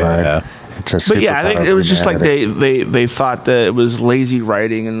about. Right? But yeah, I think it was just like they thought that it was lazy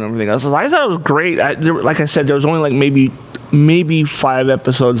writing and everything else. I thought it was great. Like I said, there was only like maybe 5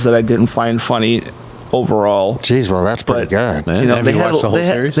 episodes that I didn't find funny overall. Jeez, well, that's pretty good. Man, have you watched the whole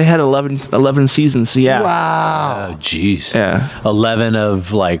series? They had 11 seasons. So yeah. Wow. Oh, jeez. Yeah. 11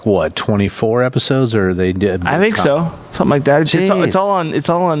 of like what, 24 episodes, or they did? I think so. Something like that. It's all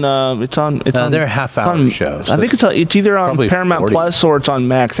on. They're half-hour shows. I think it's either on Paramount 40. Plus or it's on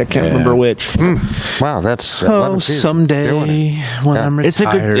Max. I can't remember which. Wow, that's someday when I'm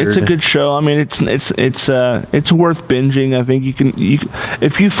retired. It's a good show. I mean, it's worth binging. I think you can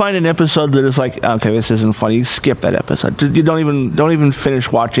if you find an episode that is like, okay, this isn't funny, you skip that episode. You don't even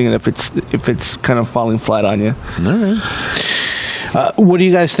finish watching it if it's kind of falling flat on you. All right. What do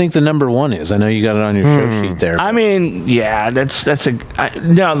you guys think the number 1 is? I know you got it on your show sheet there. I mean, yeah,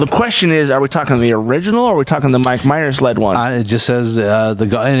 now the question is, are we talking the original or are we talking the Mike Myers led one? It just says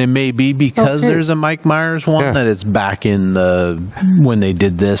and it may be because there's a Mike Myers one that it's back in when they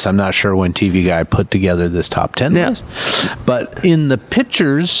did this. I'm not sure when TV Guy put together this top 10 list, but in the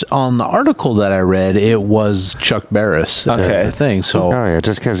pictures on the article that I read, it was Chuck Barris. The thing. So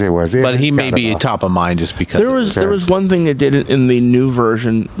just because it was. But he may be top of mind just because there was one thing they did in the new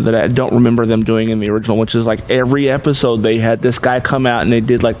version that I don't remember them doing in the original, which is like every episode they had this guy come out and they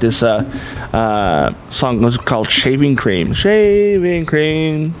did like this song was called Shaving Cream,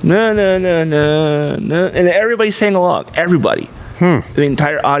 na na na na na, and everybody sang along. Everybody. The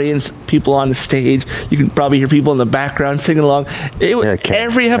entire audience, people on the stage, you can probably hear people in the background singing along.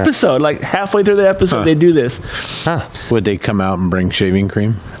 Every episode, like halfway through the episode, they do this. Would they come out and bring shaving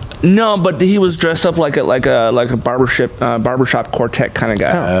cream? No, but he was dressed up like a barbershop quartet kind of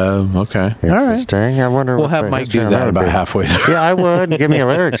guy. Okay. Interesting. All right. I wonder. We'll have Mike do that about halfway through. Yeah, I would. Give me a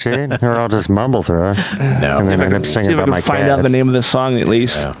lyric sheet, or I'll just mumble through it. No. And then end up singing See if I about can my find cat. out the name of the song at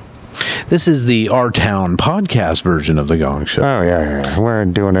least. Yeah. This is the Our Town podcast version of the Gong Show. Oh yeah. We're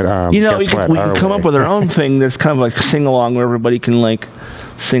doing it. You know, guess what? we can Our come way. up with our own thing that's kind of like sing along where everybody can like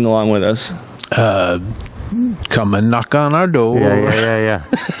sing along with us. Come and knock on our door. Yeah.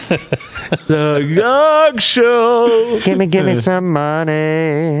 The Gong Show. give me some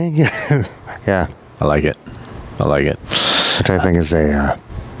money. Yeah, I like it. which I think is a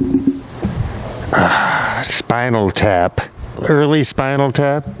Spinal Tap. Early Spinal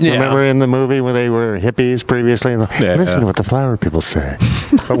Tap. Yeah. Remember in the movie where they were hippies previously? Yeah. Listen to what the flower people say.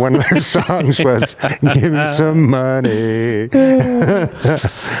 But one of their songs was, give me some money.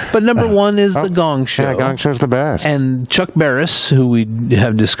 But number one is the Gong Show. Yeah, Gong Show's the best. And Chuck Barris, who we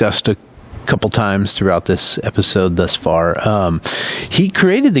have discussed a couple times throughout this episode thus far, he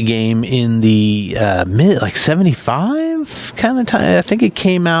created the game in the mid, like 75 kind of time. I think it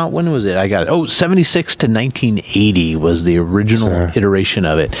came out, when was it? I got it. 76 to 1980 was the original iteration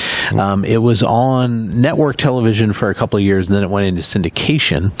of it. It was on network television for a couple of years, and then it went into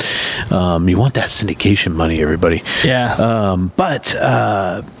syndication. You want that syndication money, everybody. Yeah.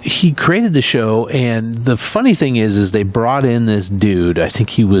 But he created the show, and the funny thing is they brought in this dude. I think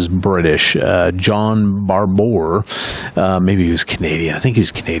he was British, John Barbour. Maybe he was Canadian. I think he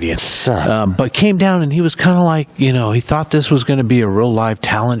was Canadian. But came down, and he was kind of like, he thought this was going to be a real live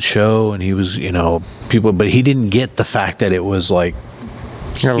talent show, and he was, people, but he didn't get the fact that it was like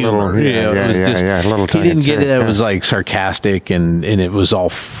A little, humor. a little. He didn't get it. It tongue-in-cheek, was like sarcastic, and it was all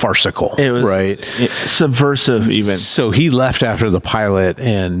farcical. It was right. subversive, even. So he left after the pilot,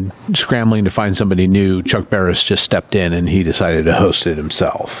 and scrambling to find somebody new, Chuck Barris just stepped in, and he decided to host it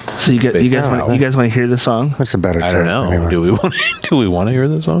himself. So you guys want to hear the song? What's a better? I don't know. Anyway. Do we want to hear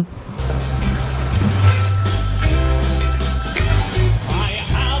the song? I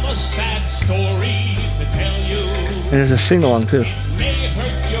have a sad story to tell you. And there's a sing along too. May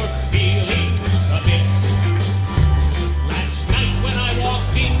hurt your feelings a bit. Last night when I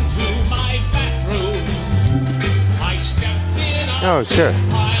walked into my bathroom, I stepped in a Oh sure.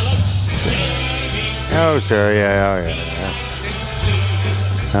 pile of steaming. Oh sure. Yeah.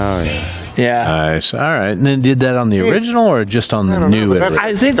 Oh yeah. Yeah. Nice. All right. And then did that on the original or just on the new But that's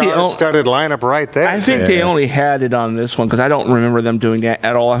iteration? I think the star-studded lineup right there. I think they only had it on this one because I don't remember them doing that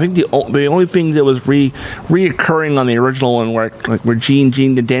at all. I think the only thing that was reoccurring on the original one were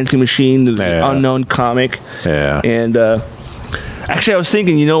Gene the Dancing Machine, the unknown comic. Yeah. And actually, I was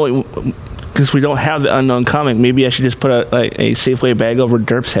thinking, because we don't have the unknown comic, maybe I should just put a Safeway bag over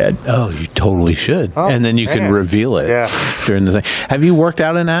Derp's head. Oh, you totally should. Oh, and then you can man. reveal it during the thing. Have you worked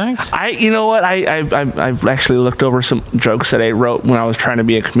out an act? You know what? I've actually looked over some jokes that I wrote when I was trying to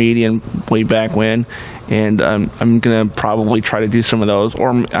be a comedian way back when, and I'm gonna probably try to do some of those,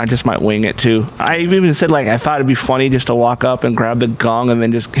 or I just might wing it too. I even said I thought it'd be funny just to walk up and grab the gong and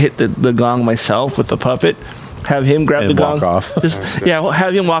then just hit the gong myself with the puppet. Have him grab And the gong. walk off.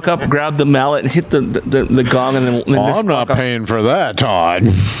 Have him walk up, grab the mallet, and hit the gong, and then. I'm not paying for that,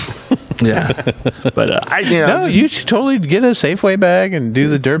 Todd. Yeah, but No, you should totally get a Safeway bag and do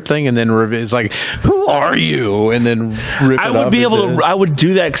the derp thing, and then it's like, who are you? And then rip I it would off be his able head. to. I would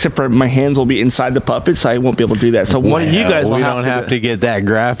do that, except for my hands will be inside the puppet, so I won't be able to do that. So one of you guys will we don't have to get that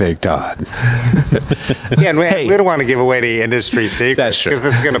graphic, Todd. Yeah, and Hey. we don't want to give away the industry secret. That's true. Because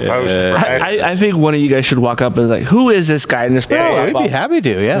this is going to post. Right? I think one of you guys should walk up and like, who is this guy? And just Yeah, We'd be happy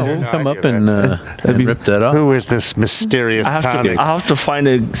to. Yeah, we'll come I'd up do and rip that off. Who is this mysterious tonic? I'll have to find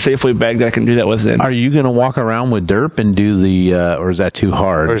a Safeway bag that I can do that with. Then. Are you going to walk around with derp and do the, or is that too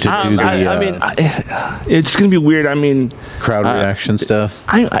hard to do the it's going to be weird. I mean, crowd reaction stuff?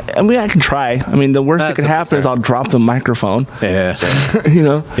 I mean, I can try. I mean, the worst that can happen is I'll drop the microphone. Yeah.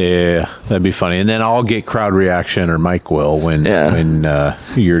 Yeah, that'd be funny. And then I'll get crowd reaction, or Mike will, when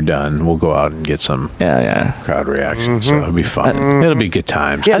you're done. We'll go out and get some crowd reaction. So it'll be fun. It'll be good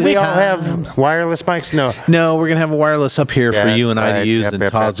times. Yeah, we all have wireless mics. No, we're going to have a wireless up here for you and I to use,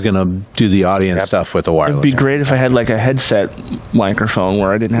 and Todd's going to do the audience stuff with the wireless. It'd be great if I had a headset microphone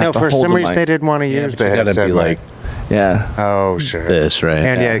where I didn't have to hold for some the reason mic. they didn't want to use the It's gotta headset be mic. Yeah. Oh, sure. This, right?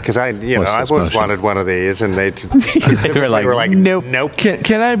 And because I What's always this wanted one of these, and they were like, nope.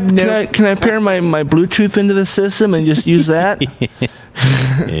 Can I pair my Bluetooth into the system and just use that?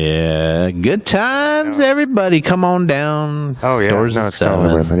 Yeah, good times, everybody. Come on down. Oh yeah, Doors no, at it's totally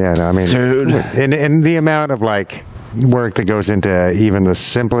 7. worth it. Yeah, no, I mean, Dude. and the amount of work that goes into even the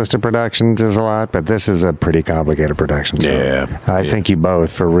simplest of productions is a lot, but this is a pretty complicated production. So I thank you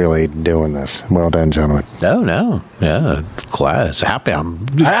both for really doing this. Well done, gentlemen. Oh no, yeah, class. Happy. I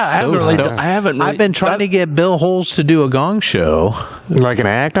haven't really. I've been trying to get Bill Holes to do a Gong Show Like an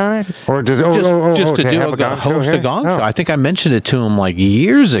act on it, or just just to do have host a here? gong Oh. show. I think I mentioned it to him like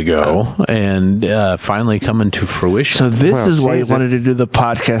years ago, and finally coming to fruition. So this Well, is why you geez, wanted to do the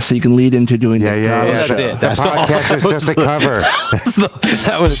podcast, so you can lead into doing Yeah, the yeah, yeah. that's it. The That's all. podcast is just a cover.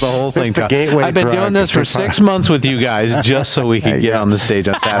 That was the whole thing. the Tom. gateway I've been drug doing this to for 6 months with you guys just so we could get on the stage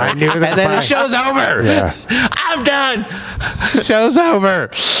on Saturday. I knew the and then the fight. show's over. Yeah. I'm done. Show's over.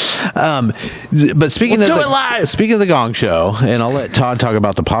 But speaking We'll of do it live. Speaking of the Gong Show, and I'll let Todd talk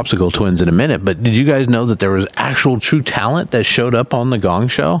about the Popsicle Twins in a minute. But did you guys know that there was actual true talent that showed up on the Gong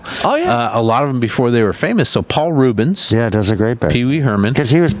Show? Oh, yeah. A lot of them before they were famous. So Paul Rubens, Yeah, does a great bit. Pee Wee Herman. Because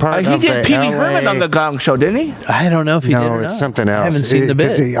he was part He of did the Pee Wee LA Herman on the Gong Show, didn't he? I don't know if he did No, or it's not. something else. I haven't seen the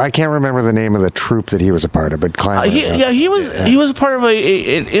 'cause bit. I can't remember the name of the troupe that he was a part of, but climb. He was part of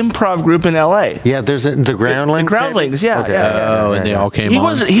an improv group in L.A. Yeah, there's the Groundlings. The Groundlings, yeah, Okay. yeah. Oh, and they all came He on.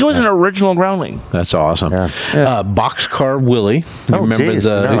 was an original Groundling. That's awesome. Yeah. Boxcar Willie. You Oh, remember geez.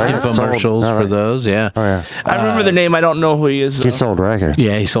 the No, that's infomercials sold. No, for those? Yeah. Oh yeah, I remember the name. I don't know who he is. he sold records.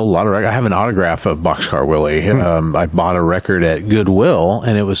 Yeah, he sold a lot of records. I have an autograph of Boxcar Willie. I bought a record at Goodwill,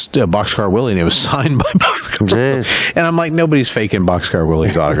 and it was Boxcar Willie, and it was signed by Boxcar Willie. Jeez. And I'm like, nobody's faking Boxcar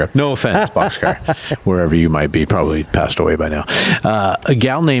Willie's autograph. No offense, Boxcar, wherever you might be, probably passed away by now. A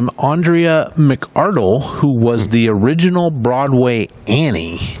gal named Andrea McArdle, who was the original Broadway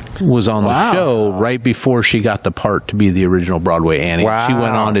Annie, was on the Wow. show right before she got the part to be the original Broadway Annie. Wow. She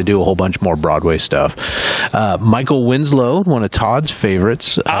went on to do a whole bunch more Broadway stuff. Michael Winslow, one of Todd's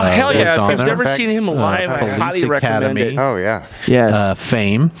favorites. Oh, hell was yeah. If on you've there. never seen him live, I Police highly recommend Academy. it. Oh yeah. Yes.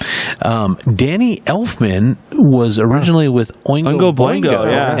 Fame. Danny Elfman was originally with Oingo Oingo Boingo,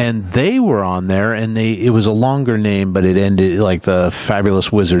 yeah. and they were on there, and it was a longer name, but it ended like the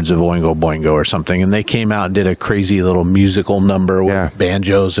Fabulous Wizards of Oingo Boingo or something, and they came out and did a crazy little musical number with Yeah.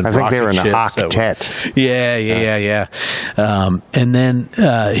 banjos and I think they were in rocket a ships that were- octet. Yeah. And then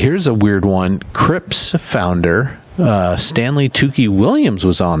here's a weird one. Crips founder Stanley Tukey Williams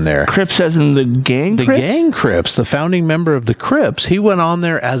was on there. Crips as in the gang The Crips? Gang Crips, the founding member of the Crips, he went on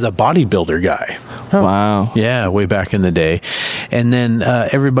there as a bodybuilder guy. Wow. Yeah, way back in the day. And then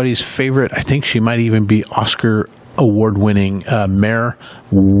everybody's favorite, I think she might even be Oscar award-winning Mare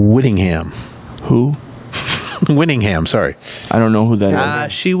Whittingham. Who? Winningham, sorry. I don't know who that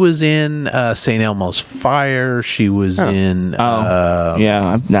is. She was in St. Elmo's Fire. She was in...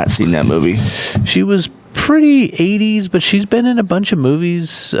 Yeah, I've not seen that movie. She was pretty 80s, but she's been in a bunch of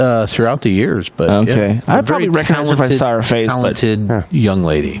movies throughout the years. But Okay. yeah, I'd a very probably recognize her if I saw her face, but- Talented young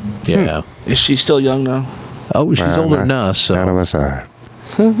lady. Yeah. Is she still young now? Oh, she's older than None us, of so us are.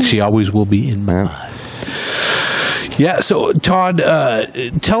 she always will be in my Yeah. mind. Yeah, so Todd,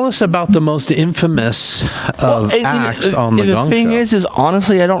 tell us about the most infamous of acts on the Gong The thing Show. is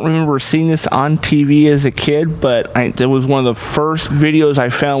honestly, I don't remember seeing this on TV as a kid, but it was one of the first videos I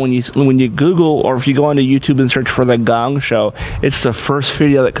found when you Google or if you go onto YouTube and search for the Gong Show. It's the first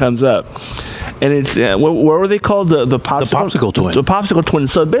video that comes up, and it's what were they called? The Popsicle Twins. The Popsicle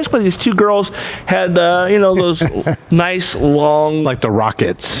Twins. So basically, these two girls had those nice long like the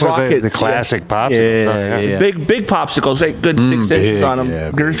Rockets. So Rocket, the classic pops. Yeah. big popsicles, like good 6 inches on them,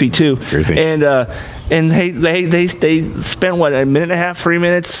 yeah, girthy too. Girthy. And they spent what, a minute and a half, 3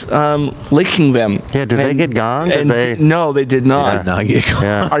 minutes licking them. Yeah, did they get gonged? Did And they- No, they did not. Did not get caught.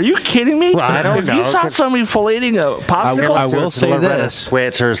 Yeah. Are you kidding me? Well, I don't if know, you saw 'cause- somebody filleting a popsicle, I will say Loretta this.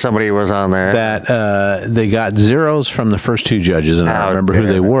 Switch or somebody was on there. That they got zeros from the first two judges, and I How don't remember who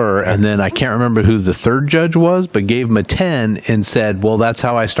dare they they. were. And then I can't remember who the third judge was, but gave him a 10 and said, "Well, that's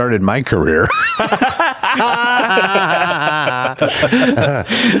how I started my career."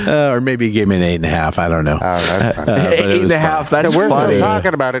 Or maybe he gave me an 8.5. I don't know. That's funny. but it eight and was a half. funny. That's We're funny. still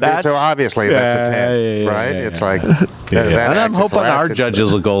talking about it, That's- so obviously that's a 10, yeah, right? yeah, It's yeah. like, Yeah. that And I'm act hoping our lasted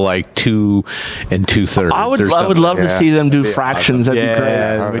judges will go like 2 2/3. I would love to Yeah. see them do fractions. That'd be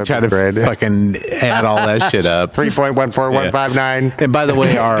Yeah, great. we that'd try be to great. fucking add all that shit up. 3.14159. And by the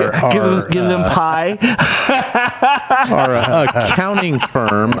way, our Give them pie. our accounting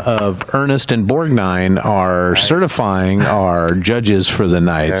firm of Ernest and Borgnine are certifying our judges for the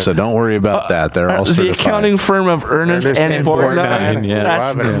night. So don't worry about that. They're all The certified. accounting firm of Ernest and Borgnine. yeah.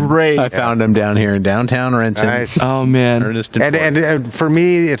 That's Love it. great. I found them down here in downtown Renton. Nice. Oh man. Ernest and, And for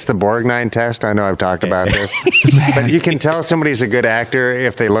me, it's the Borgnine test. I know I've talked about this, but you can tell somebody's a good actor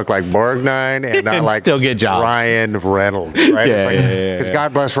if they look like Borgnine and not And like still get jobs. Ryan Reynolds. Right? Yeah, Like, yeah, it's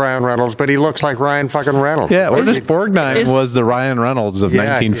God bless Ryan Reynolds, but he looks like Ryan fucking Reynolds. yeah, Like, Ernest Borgnine was the Ryan Reynolds of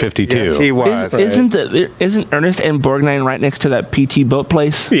yeah, 1952. Yes, he was. Isn't Ernest and Borgnine right next to that PT boat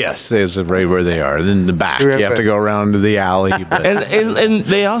place? Yes, is right where they are. In the back, Yeah, you have to but- go around to the alley. But And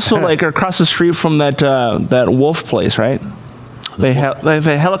they also like are across the street from that Wolf place, right? They have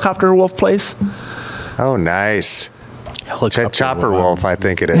a helicopter wolf place. Oh, nice. Helicopter That Chopper Wolf, I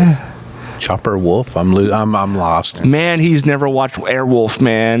think it is. Chopper Wolf. I'm lost. Man, he's never watched Airwolf,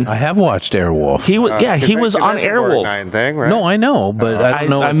 man. I have watched Airwolf. He was he was on That's a Airwolf. Borgnine thing, right? No, I know, but I don't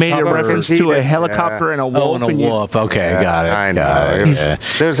know. I made a Chopper reference Wolf. to a helicopter and a wolf. Oh, and a wolf. Okay, got it. I got know. it.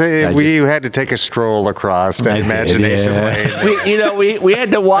 Yeah. You had to take a stroll across that I did, imagination yeah. lane. we had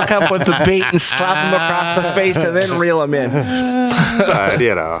to walk up with the bait and slap him across the face and then reel him in. That's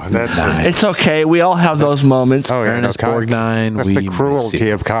It's okay. We all have those moments. Oh, yeah, Ernest no, Borgnine, That's we the cruelty see.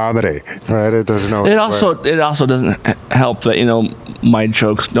 of comedy, right? It doesn't know. It also doesn't help that my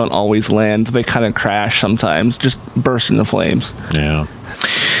jokes don't always land. They kind of crash sometimes, just burst into flames. Yeah.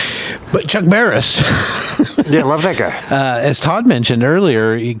 But Chuck Barris, Yeah, love that guy. as Todd mentioned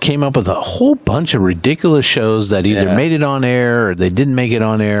earlier, he came up with a whole bunch of ridiculous shows that either made it on air or they didn't make it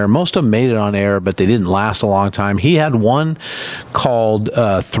on air. Most of them made it on air, but they didn't last a long time. He had one called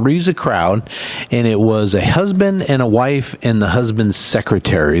Three's a Crowd, and it was a husband and a wife and the husband's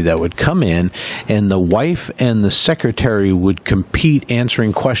secretary that would come in, and the wife and the secretary would compete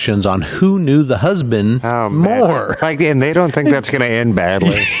answering questions on who knew the husband Oh, man. more. And they don't think that's going to end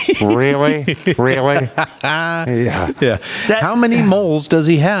badly. Really? Yeah. Yeah. How many moles does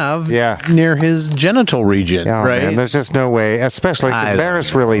he have near his genital region? Oh, right? man, there's just no way, especially I because don't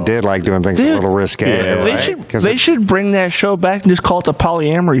Barris really did like doing things a little risque. Yeah. Right? They should bring that show back and just call it the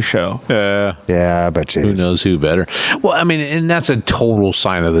polyamory show. Yeah, but Who knows who better? Well, I mean, and that's a total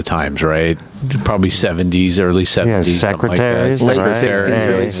sign of the times, right? Probably 70s, early 70s. Yeah, something like secretaries, that. Late right? 60s,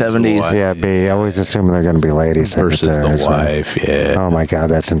 early 70s. Yeah, B. I always assume they're going to be lady Versus secretaries. the right? wife, yeah. Oh my God,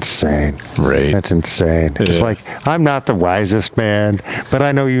 that's insane. Right. That's insane. It's Yeah. like, I'm not the wisest man, but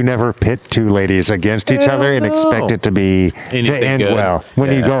I know you never pit two ladies against each other and no. expect it to Anything end good. well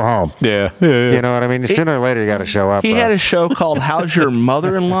when you Yeah. go home. Yeah. You know what I mean? Sooner or later, you got to show up. He had a show called How's Your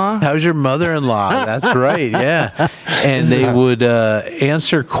Mother-in-Law? How's your mother-in-law? That's right, yeah. And they would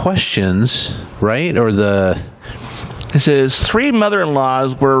answer questions, right? Or It says 3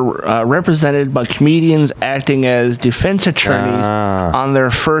 mother-in-laws were represented by comedians acting as defense attorneys on their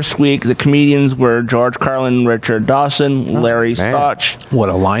first week. The comedians were George Carlin, Richard Dawson, Larry man. Storch, what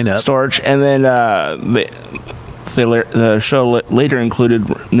a lineup. and then the show later included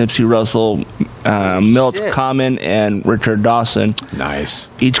Nipsey Russell, Milt Kamen, and Richard Dawson. Nice.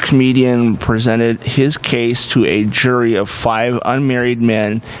 Each comedian presented his case to a jury of 5 unmarried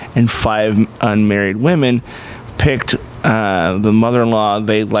men and 5 unmarried women, picked the mother-in-law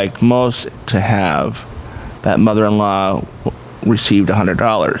they liked most to have. That mother-in-law received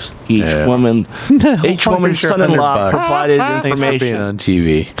 $100. Each woman's son-in-law $100. provided Thanks for being information. on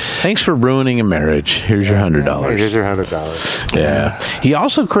TV. Thanks for ruining a marriage. Here's your $100. Here's your $100. Yeah. He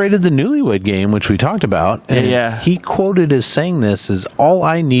also created the Newlywed Game, which we talked about. And Yeah. he quoted as saying this is all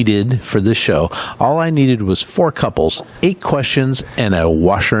I needed for this show. All I needed was 4 couples, 8 questions, and a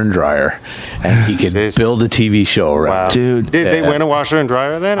washer and dryer. And he could build a TV show around Wow. it. Dude. Did they win a washer and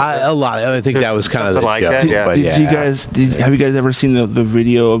dryer then? A lot. I think that was kind of the Something like joke, that, yeah. but Did you guys? Have you guys ever seen the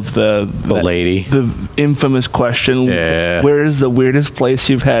video of the lady? the infamous question? Yeah. Where is the weirdest place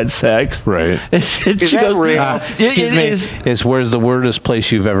you've had sex? Right. And Is she that goes, real? Excuse me. It's where's the weirdest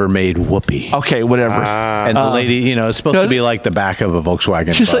place you've ever made whoopee? Okay, whatever. And the lady, it's supposed to be like the back of a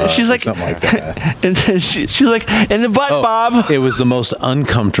Volkswagen. she's bus like, or something like that. and then she's like, in the butt, Bob. It was the most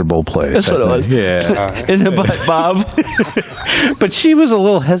uncomfortable place. That's what it was. Yeah. In the butt, Bob. But she was a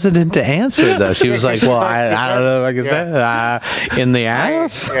little hesitant to answer, though. She was like, well, I don't know if I can say in the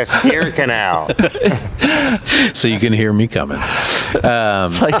ass. Yes, ear canal. So you can hear me coming.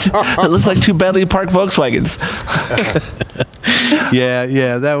 It looks like 2 badly parked Volkswagens.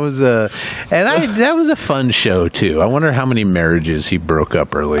 Yeah, that was that was a fun show, too. I wonder how many marriages he broke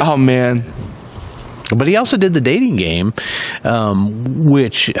up early. Oh man. But he also did the dating game,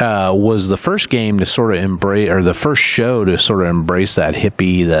 which was the first game to sort of embrace, or the first show to sort of embrace that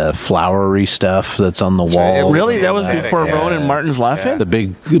hippie, the flowery stuff that's on the wall. Really? That was before Rowan and Martin's Laughing? The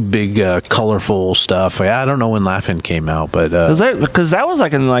big, colorful stuff. I don't know when Laughing came out, but Because that was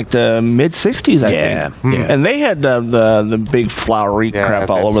like in like the mid '60s, I think. yeah. And they had the big flowery crap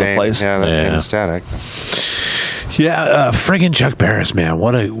all over the place. Yeah, that same Yeah. aesthetic. friggin' Chuck Barris, man,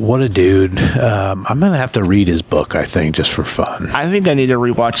 what a dude. I'm gonna have to read his book, I think, just for fun. I think I need to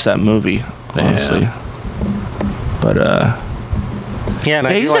rewatch that movie, honestly. But Yeah, and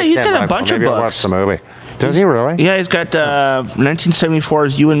I he's do like he's Ken got a Rockwell. bunch of Maybe I'll watch books. the movie. Does he really? Yeah, he's got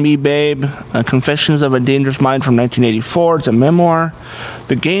 1974's You and Me, Babe, Confessions of a Dangerous Mind from 1984. It's a memoir.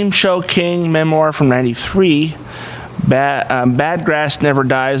 The Game Show King memoir from 93. Bad Grass Never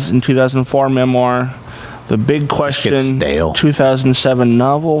Dies in 2004 memoir. The Big Question, stale. 2007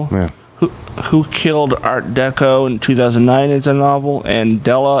 novel. Yeah. Who Killed Art Deco in 2009 is a novel, and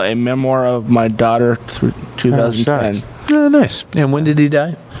Della, a memoir of my daughter, through 2010. shucks. Oh, nice. And when did he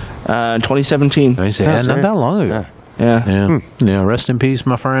die? 2017. I say, yeah, not that long ago. Yeah. Yeah. Rest in peace,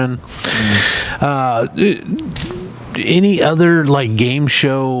 my friend. Any other like game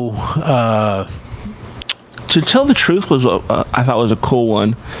show? To tell the truth, was I thought was a cool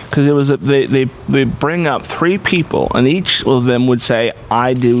one, because it was they bring up three people, and each of them would say,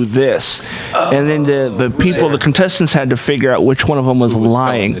 "I do this," and then the contestants had to figure out which one of them was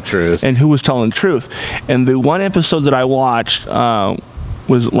lying, the truth. and who was telling the truth. And the one episode that I watched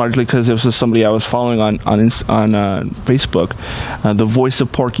was largely because this was somebody I was following on Facebook, the voice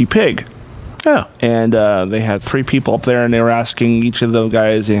of Porky Pig. Yeah. And they had three people up there, and they were asking each of the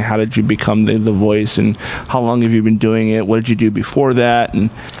guys, how did you become the voice, and how long have you been doing it? What did you do before that?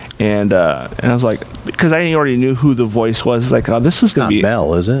 And I was like, because I already knew who the voice was. Like, oh, this is going to be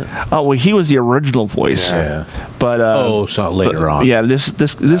Mel, is it? Oh well, he was the original voice. Yeah. But so later on. Yeah, this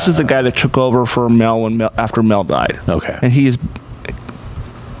is the guy that took over for Mel after Mel died. Okay. And he is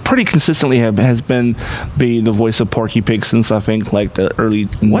pretty consistently has been the voice of Porky Pig since I think like the early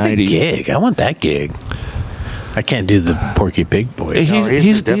 90s. What a gig! I want that gig. I can't do the Porky Pig voice.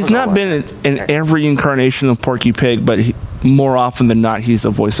 He's not been in every incarnation of Porky Pig, but more often than not, he's the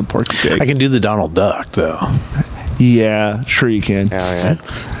voice of Porky Pig. I can do the Donald Duck though. Yeah, sure you can. Hell yeah.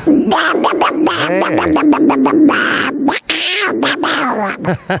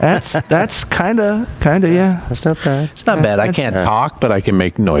 That's kind of yeah. That's not bad. It's not bad. I can't talk, but I can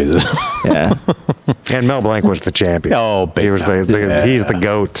make noises. Yeah. And Mel Blanc was the champion. Oh, big he was time. he's the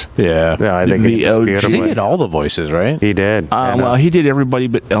goat. Yeah. Yeah, I think The he OG. just He beautifully. did all the voices, right? He did. Well, he did everybody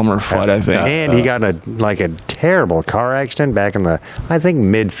but Elmer Fudd, I think. And he got in a terrible car accident back in the, I think,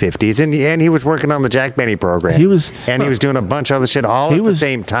 mid 50s, and he was working on the Jack Benny program. He was doing a bunch of other shit all at the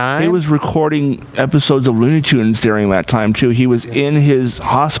same time. He was recording episodes of Looney Tunes during that time too. He was in his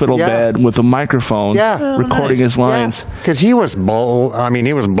hospital bed with a microphone, recording his lines. Because he was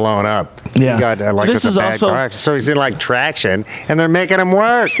he was blown up. Yeah. He got This with a is bad also- car accident. So he's in traction, and they're making him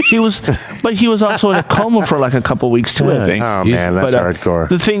work. He was also in a coma for like a couple weeks too, I think. Oh man, that's hardcore.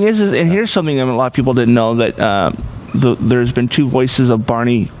 The thing is, and here's something a lot of people didn't know, that there's been two voices of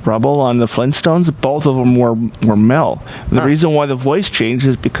Barney Rubble on the Flintstones. Both of them were Mel. The reason why the voice changed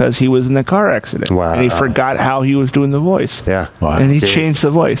is because he was in a car accident. Wow. And he forgot how he was doing the voice. Yeah. Wow. And he Jeez. changed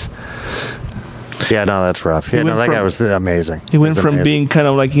the voice. Yeah, no, that's rough. Yeah, went that from- guy was amazing. He went from being kind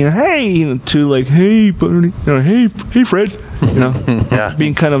of like, hey, to like, hey, Barney, hey, Fred, Yeah.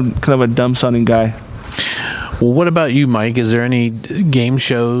 being kind of a dumb sounding guy. Well, what about you, Mike? Is there any game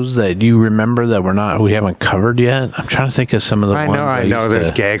shows that you remember that we haven't covered yet? I'm trying to think of some of the ones. I know. There's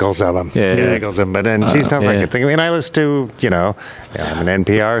gaggles of them. Yeah. Gaggles of them. But then she's not I think. I mean, I was too, I'm an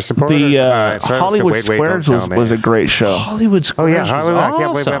NPR supporter. The So I was to Hollywood wait, Squares don't tell me. was a great show. Hollywood Oh Squares. yeah, was Hollywood. I can't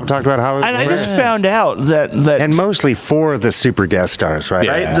believe we haven't awesome. talked about Hollywood. And I Squares. just found out that And mostly for the super guest stars, right?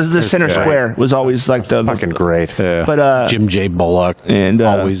 Yeah. the center Yeah. square was always like the Fucking great. Yeah. But Jim J. Bullock and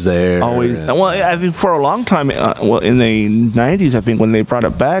always there. always. Well, I think for a long time, in the 90s, I think when they brought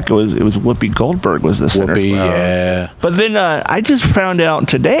it back, it was Whoopi Goldberg was the center Whoopi, square. yeah. But then I just found out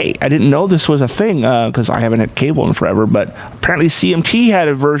today. I didn't know this was a thing because I haven't had cable in forever. But apparently, CMT had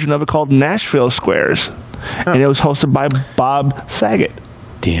a version of it called Nashville Squares, and it was hosted by Bob Saget.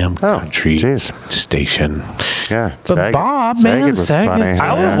 Damn country jeez. station. Yeah. But Bob, man, was Saget. funny.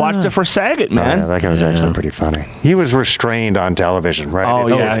 I would have watched it for Saget, man. Yeah, that guy was actually pretty funny. He was restrained on television, right? Oh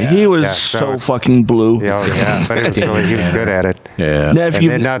It's- yeah, he was Yeah, so it's- fucking blue. Yeah, but it was really, he was good at it. Yeah. Now, if And you,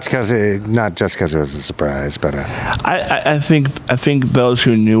 then not just because it was a surprise, but I think those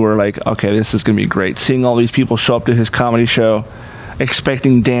who knew were like, okay, this is gonna be great. Seeing all these people show up to his comedy show,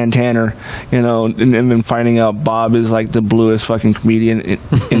 expecting Dan Tanner, and then finding out Bob is like the bluest fucking comedian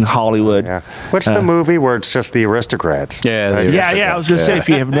in Hollywood. yeah. What's the movie where it's just the aristocrats? Yeah, the Yeah, I was gonna say if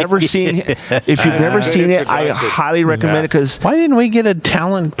you have never seen, I highly recommend it because Why didn't we get a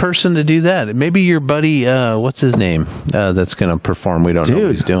talent person to do that? Maybe your buddy, what's his name, that's going to perform. We don't know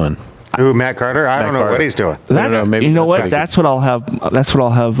what he's doing. Who, Matt Carter? I don't know Carter. what he's doing. I don't know, maybe you know that's what? what That's what I'll have. That's what I'll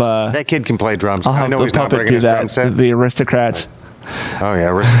have. That kid can play drums. I'll I have know the he's not puppet bringing do his drum that. set. The Aristocrats. Oh yeah,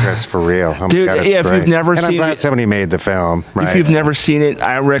 aristocrats for real. Oh, my Dude, God, it's yeah, if great. you've never and I'm seen glad it- somebody made the film. Right? If you've never seen it,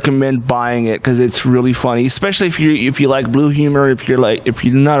 I recommend buying it because it's really funny. Especially if you like blue humor, if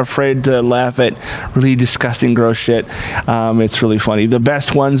you're not afraid to laugh at really disgusting, gross shit. It's really funny. The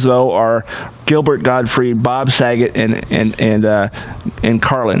best ones though are Gilbert Gottfried, Bob Saget, and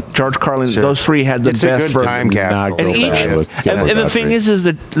Carlin. George Carlin. Sure. Those three had the It's a best good version. time capsule. Not And Go each, back with Gilbert and the thing Gottfried. is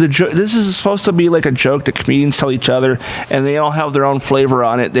that this is supposed to be like a joke that comedians tell each other, and they all have their own flavor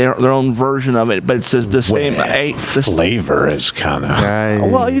on it, their own version of it, but it's just the same. Flavor is kind of.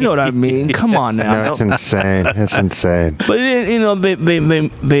 Well, you know what I mean. Come on now. No, it's insane. It's insane. But you know,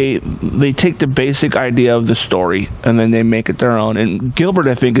 they take the basic idea of the story and then they make it their own. And Gilbert,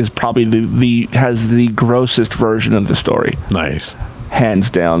 I think, is probably has the grossest version of the story, Nice. hands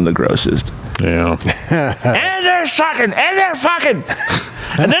down, the grossest. Yeah. And they're sucking, and they're fucking,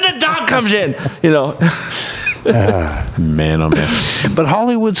 and then the dog comes in. You know, Man, oh man. But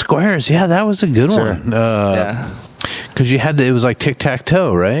Hollywood Squares, yeah, that was a good one. yeah. Because you had to, it was like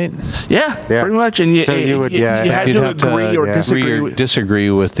tic-tac-toe, right? Yeah, Yeah. pretty much. And So you would, yeah, you had You'd to have agree or yeah. disagree. Agree or disagree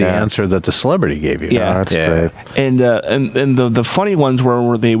with the Yeah. answer that the celebrity gave you. Yeah. Oh, that's great. And the funny ones were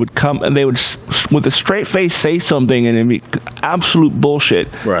where they would come and they would with a straight face say something and it'd be absolute bullshit,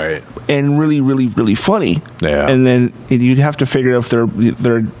 Right. and really, really, really funny. Yeah. And then you'd have to figure out if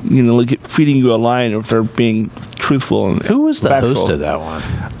they're like feeding you a line or if they're being truthful. And Who was the factual. host of that one?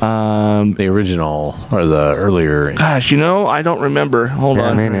 The original or the earlier? Gosh, I don't remember. Hold Yeah,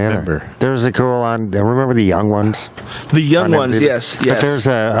 on. me neither. remember. There was a cool on. Remember the young ones? The young On ones, MTV? yes. But there's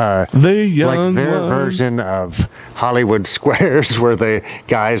a The young like their ones. version of Hollywood Squares where the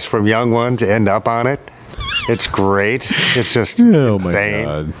guys from Young Ones end up on it. It's great. It's just Oh my insane.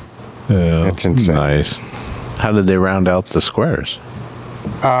 god! Yeah, It's insane. Nice. How did they round out the squares?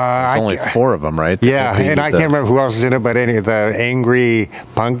 Only 4 of them, right? Yeah, They and I did can't remember who else is in it, but the angry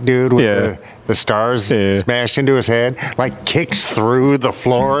punk dude with Yeah. the stars Yeah. smashed into his head, like kicks through the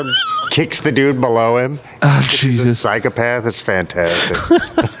floor and kicks the dude below him. Oh, He's a Jesus. psychopath. It's fantastic.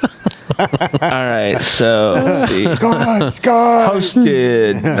 All right, so let's see. God, God.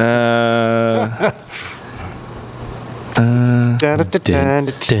 Hosted.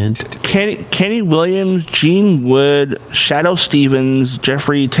 Kenny Williams, Gene Wood, Shadow Stevens,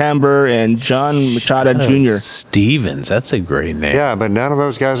 Jeffrey Tambor, and John Machado Jr. Stevens. That's a great name. Yeah, but none of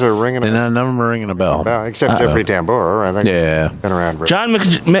those guys are ringing And a none of them are ringing a bell. bell, except Jeffrey Tambor. I think Yeah. he's been around. For John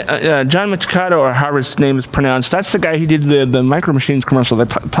Machado, or however his name is pronounced, that's the guy who did the Micro Machines commercial that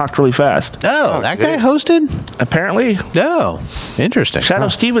talked really fast. Oh, that guy geez. hosted? Apparently, Oh, interesting. Shadow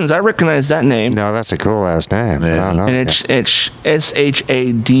Stevens, I recognize that name. No, that's a cool ass name. Yeah. I don't know. And it's SHADOE.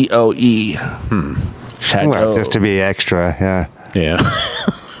 Shadow. Well, just to be extra, yeah. Yeah.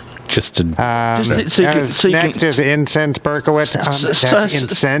 Just to. Just so you can- so you can- next is Incense Berkowitz. S- That's s-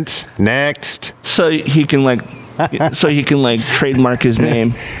 Incense. Next. so he can trademark his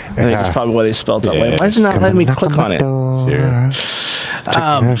name. I think that's probably why they spelled it that way. Why is it not letting me click on it?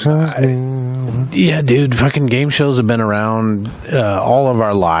 Sure. Yeah, dude, fucking game shows have been around all of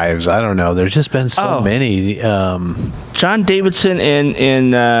our lives. I don't know. There's just been so Oh. many. John Davidson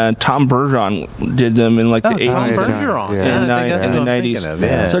and Tom Bergeron did them in like the 80s. Tom yeah, Bergeron. yeah. Yeah, In, I think that's in what the I'm 90s. thinking of,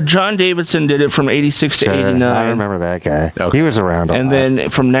 yeah. So John Davidson did it from 86 to Sure, 89. I remember that guy. Okay. He was around a And lot. then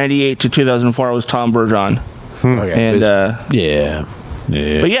from 98 to 2004 it was Tom Bergeron. Okay. And yeah.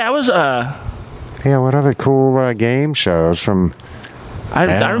 but yeah, it was yeah, what other cool game shows from? I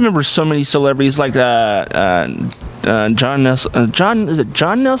Yeah. remember so many celebrities like John Nelson. Is it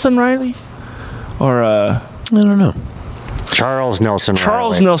John Nelson Riley? Or I don't know. Charles Nelson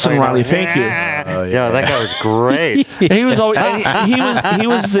Charles Riley. Nelson Oh, you know, Riley, thank you. Yeah, that guy was great. he was always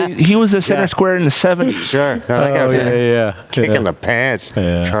he was the center Yeah. square in the 70s. Sure. No, that guy was yeah. kicking the pants.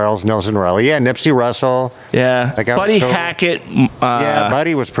 Yeah. Charles Nelson Riley. Yeah, Nipsey Russell. Yeah, That guy was Buddy cool. Hackett, Yeah,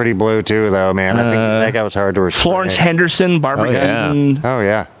 Buddy was pretty blue too, though, man. I think that guy was hard to restrain. Florence Henderson, Barbara Oh, yeah. Eaton, Oh,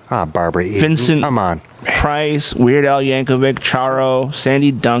 yeah. Ah, Barbara Eaton. Vincent- Come on. Price, Weird Al Yankovic, Charo,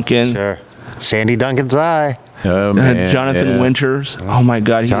 Sandy Duncan, Sure. Sandy Duncan's eye. Oh, man. Jonathan yeah. Winters. Oh my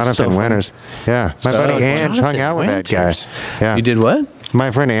God, he was so Jonathan funny. Winters. Yeah. My buddy Ange hung out with that guy. Winters. Yeah. You did what? My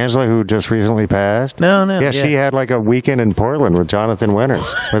friend Angela, who just recently passed. No. Yeah, she had like a weekend in Portland with Jonathan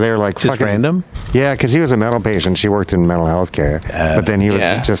Winters, where they were like Just fucking random? Yeah, because he was a mental patient. She worked in mental health care, but then he was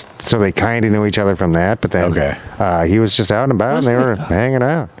Yeah. just so they kind of knew each other from that. But then Okay. he was just out and about, and they were hanging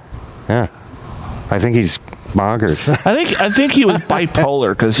out. Yeah, I think he's bonkers. I think he was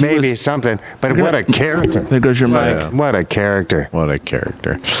bipolar because Maybe something, but what a character! There goes your mic. What a character! What a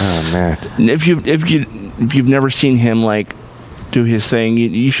character. Oh man, If you've never seen him like do his thing,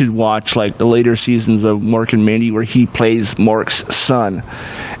 you should watch like the later seasons of Mork and Mindy where he plays Mork's son,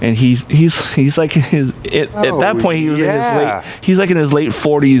 and he's like in his at that point he was yeah. he's like in his late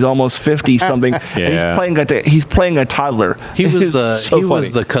 40s, almost 50 something. And Yeah. he's playing a toddler. He was It's the so he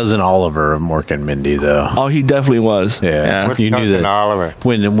was funny. the cousin Oliver of Mork and Mindy, though. Oh, he definitely was. Yeah. what's You knew cousin that Oliver?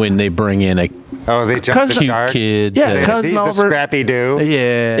 when they bring in a Oh, they jumped the Cousin- shark. Kid. Yeah, He's Cousin the Oliver. Scrappy Doo.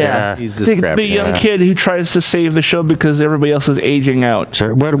 Yeah. He's the the scrappy young guy. kid who tries to save the show because everybody else is aging out.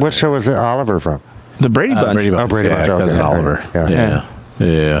 Sure. What show was Oliver from? The Brady Bunch. Brady Bunch. Oh, Brady Bunch. Yeah, Okay. Cousin Oliver. Yeah.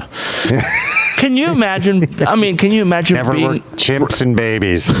 Yeah. Can you imagine? I mean, can you imagine Never being? worked chimps and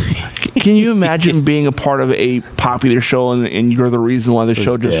babies. Can you imagine being a part of a popular show and you're the reason why the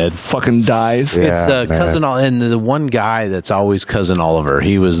show just dead. fucking dies? Yeah. It's the man. Cousin and the one guy that's always Cousin Oliver.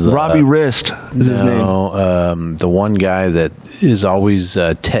 He was the Robbie Wrist is his name. No, the one guy that is always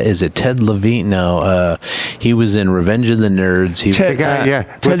is it Ted Levine? No, he was in Revenge of the Nerds. He Ted, The guy, yeah,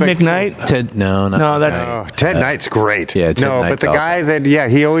 Ted with the- McKnight. Ted no, not No, that's Oh, Ted Knight's great. Yeah, Ted no, Knight's but the guy that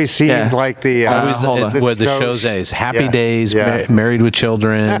he always seemed Yeah. like the always hold on. where the show's is Happy Yeah. Days, Yeah. Married with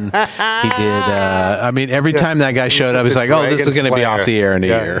Children. He did. I mean, every time that guy showed up, just he's like, a "Oh, this is dragon going to be off slayer." the air in a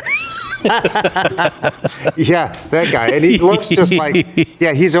Yeah. year." Yeah, that guy, and he looks just like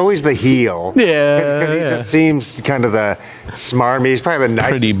he's always the heel. Yeah, because he yeah. just seems kind of the smarmy. He's probably the nicest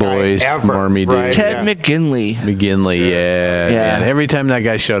Pretty boy, guy ever. smarmy dude. right? Ted Yeah. McGinley. McGinley, yeah, Yeah. man. Every time that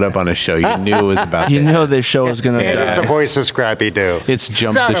guy showed up on a show, you knew it was about You to know this show is gonna And die. it's the voice of Scrappy Doo. It's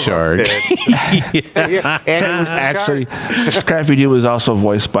Jump Son the of a Shark. bitch. Yeah, and it was the Actually, shark. Scrappy Doo was also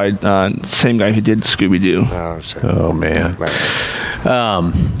voiced by same guy who did Scooby Doo. Oh, shit. Oh man.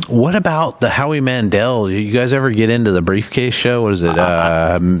 What about the Howie Mandel? You guys ever get into the briefcase show? What is it?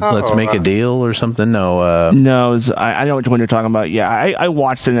 Let's Make a Deal or something? No. No, I know which one you're talking about. Yeah, I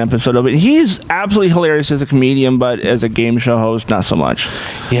watched an episode of it. He's absolutely hilarious as a comedian, but as a game show host, not so much.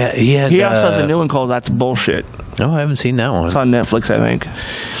 Yeah, he had. He also has a new one called That's Bullshit. No, I haven't seen that It's one. on Netflix, I think.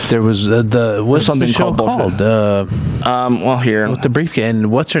 There was what's something the show called called? Well, here. With the briefcase,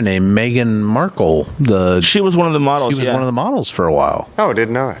 and what's her name? Meghan Markle. She was one of the models. She was yeah. one of the models for a while. Oh,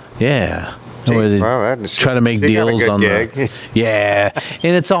 didn't know it. Yeah. Gee, Where they well, that- try to make she got a deals good on gig. the yeah,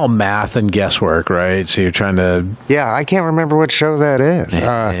 and it's all math and guesswork, right? So you're trying to Yeah, I can't remember what show that is.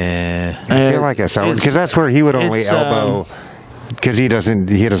 I feel like I saw it because that's where he would only it's, elbow. Because he doesn't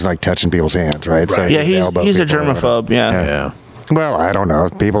like touching people's hands, right? So Right. Yeah, he'd elbow he's a people or whatever. germaphobe. Yeah. yeah. Well, I don't know.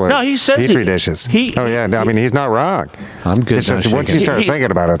 People are No, he says petri it. dishes. He- oh yeah, no, I mean he's not wrong. I'm good. It's now just, once you shaking. start He-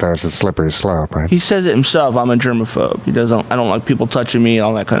 thinking about it, though, it's a slippery slope, right? He says it himself. I'm a germaphobe. He doesn't. I don't like people touching me.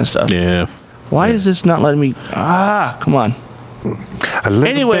 All that kind of stuff. Yeah. Why is this not letting me? Come on. A little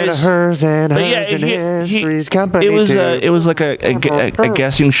Anyways, bit of hers and But hers yeah, and history's company it was too. it was like a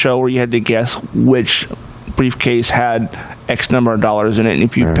guessing show where you had to guess which briefcase had X number of dollars in it, and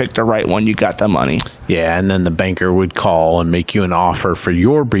if you picked the right one, you got the money. Yeah, and then the banker would call and make you an offer for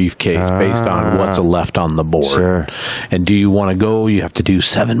your briefcase based on what's left on the board. Sure. And do you want to go? You have to do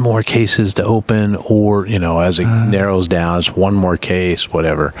 7 more cases to open, or as it narrows down, it's 1 more case,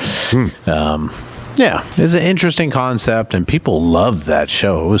 whatever. Yeah, it's an interesting concept, and people loved that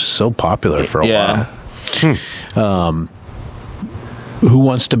show. It was so popular for a while. Who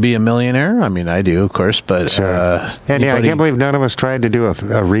Wants to Be a Millionaire? I mean, I do, of course, but Sure. And yeah, I anybody- can't believe none of us tried to do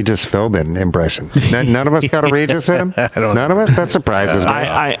a Regis Philbin impression. None of us got a Regis in him? None of us? That surprises me.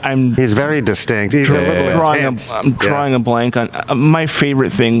 I'm He's very distinct. He's a little intense. I'm drawing a blank on my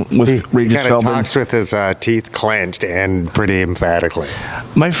favorite thing with He Regis kind of Philbin. talks with his teeth clenched and pretty emphatically.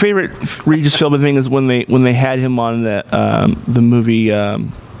 My favorite Regis Philbin thing is when they had him on the movie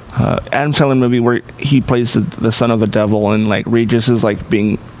Adam Sandler movie where he plays the son of the devil, and like Regis is like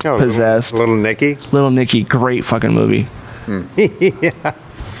being possessed. Little Nicky. Little Nicky, great fucking movie.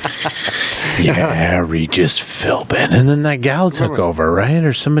 Yeah, Regis Philbin, and then that gal took over, right?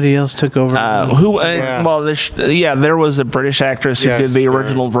 Or somebody else took over. Yeah. Well, there was a British actress who Yes, did the sure.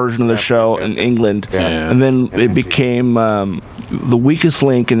 original version of the show in England, Yeah. and then it became The Weakest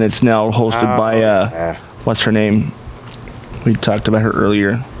Link, and it's now hosted by yeah. what's her name? We talked about her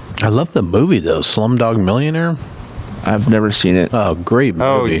earlier. I love the movie though, Slumdog Millionaire. I've never seen it. Oh, great movie!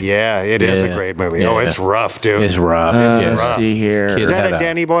 Oh, yeah, it is a Yeah. great movie. Yeah. Oh, it's rough, dude. It's rough. Let's yeah. see here. Kid Is that had a a-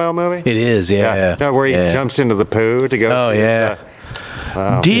 Danny Boyle movie? It is, yeah. No, where he Yeah. jumps into the poo to go. Oh, see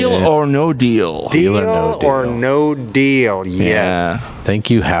yeah. Deal Yeah. or no deal? Deal or no deal. or no deal? Yes. Yeah.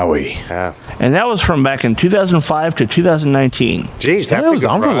 Thank you, Howie. Yeah. And that was from back in 2005 to 2019. Geez, that's That a was good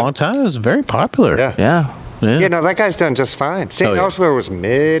on for a run. long time. It was very popular. Yeah. Yeah. Yeah, no, that guy's done just fine. St. Oh, yeah. Elsewhere was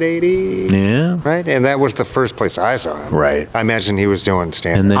mid-'80s, Yeah. right? And that was the first place I saw him. Right. I imagine he was doing And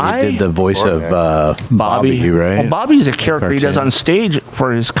stand-up. then I- he did the voice Or of that. Bobby, right? Well, Bobby's a character he does Cartoon. on stage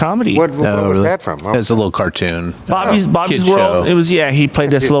for his comedy. What was really? that from? Oh, It's a little cartoon. Bobby's Kid World. show. It was he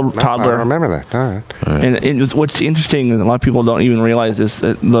played this little I toddler. remember that. All right. And what's interesting, and a lot of people don't even realize this,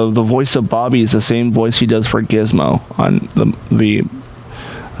 that the voice of Bobby is the same voice he does for Gizmo on the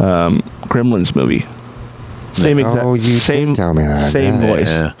Gremlins movie. Same exact. Oh, you same, did tell me that. Same Yeah. voice.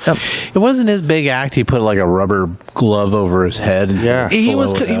 Yeah. Yep. It wasn't his big act. He put like a rubber glove over his head. And Yeah. He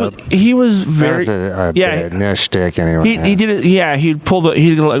was. blow it He was. up. He was very. That was a yeah. bit niche stick anyway. He did it. Yeah, he'd pull the.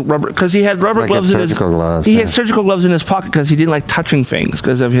 He'd like rubber because he had rubber Like gloves in his. surgical gloves, He yeah. had surgical gloves in his pocket because he didn't like touching things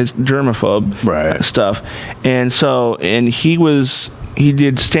because of his germaphobe Right. stuff, and so he was. He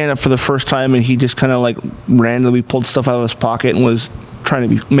did stand up for the first time, and he just kind of like randomly pulled stuff out of his pocket and was trying to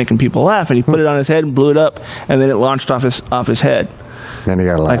be making people laugh, and he put it on his head and blew it up, and then it launched off his head Then you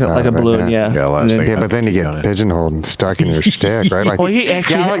got a lot like a balloon. Yeah. Yeah, last And then- thing. Yeah, but then you On get it. pigeonholed and stuck in your stick, right? Like Well, he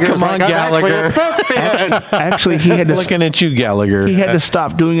actually Gallagher's Come on, like, "I'm actually Gallagher." a thespian." actually he had to. Looking at you, Gallagher. He had to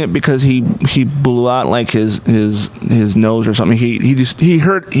stop doing it because he blew out like his nose or something. He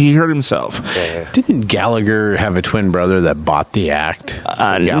hurt himself. Didn't Gallagher have a twin brother that bought the act?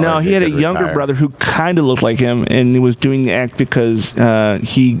 No, he had a Gallagher younger retired. brother who kind of looked like him, and he was doing the act because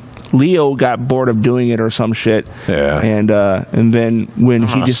Leo got bored of doing it or some shit. Yeah. And then when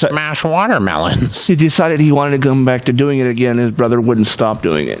he decided. Smash watermelons. He decided he wanted to come back to doing it again. His brother wouldn't stop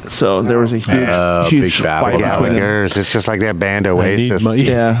doing it, so there was a huge big battle. fight between them. Gallagher's. It's just like that band Oasis.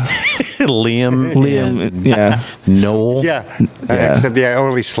 Yeah, Liam. and yeah. Noel. Yeah. Yeah. Except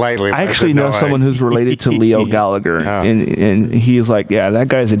only slightly. I less actually than know Noah. someone who's related to Leo Gallagher, and he's like, yeah, that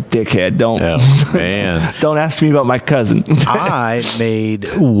guy's a dickhead. Don't Oh, man. don't ask me about my cousin. I made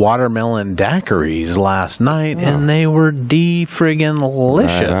watermelon daiquiris last night, and they were friggin'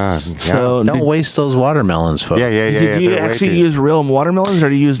 delicious. Right on. So Don't waste those watermelons, folks. Yeah. did you they're way actually too- use real watermelons, or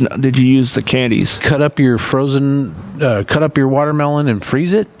did you use the candies? Cut up your watermelon and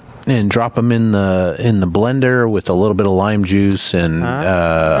freeze it, and drop them in the blender with a little bit of lime juice, and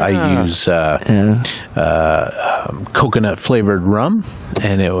I use coconut flavored rum,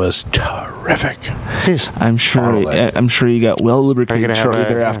 and it was terrific. Jeez. I'm sure you got well lubricated gonna have shortly a-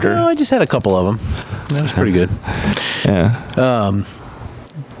 thereafter. No, I just had a couple of them. That was pretty good. Yeah.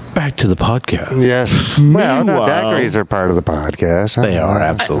 Back to the podcast. Yes. Well, no, Meanwhile- daiquiris are part of the podcast. They are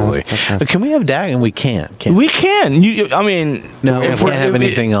absolutely. But can we have daiquiri? And we can't. Can We can. I mean, No, we if can't we're- have if-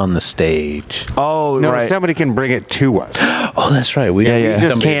 anything on the stage. Oh, No, right. somebody can bring it to us. Oh, that's right. We Yeah. We just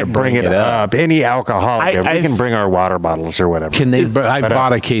somebody to can't bring it up. Any alcoholic. I- we can bring our water bottles or whatever. Can they? I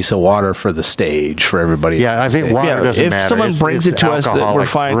bought a case of water for the stage for everybody. Yeah, I think water Yeah, doesn't if matter. someone It's- brings it's it to us, that we're alcoholic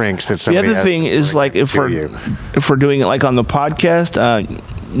fine. drinks that The somebody other has thing to is bring like if to we're you. doing it like on the podcast,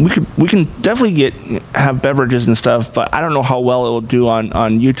 we can definitely have beverages and stuff, but I don't know how well it will do on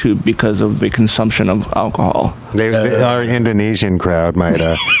YouTube because of the consumption of alcohol. Our Indonesian crowd might,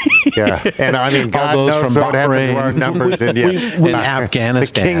 yeah. And I mean, God those knows from what happened Bahrain. to our numbers in, in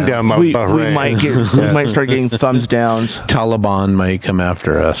Afghanistan. the kingdom of We Bahrain. might start getting thumbs downs. Taliban might come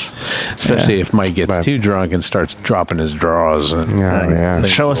after us, especially if Mike gets But- too drunk and starts dropping his drawers. And Yeah.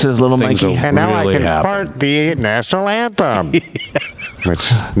 Show us his little things Mikey. will And now really I can happen. fart the national anthem.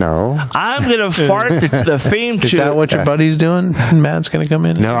 Which, no. I'm gonna fart the theme Is tune. that what your buddy's doing? Matt's going to come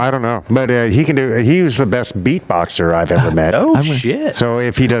in? No, I don't know. But he was the best beatboxer I've ever met. Oh, shit. So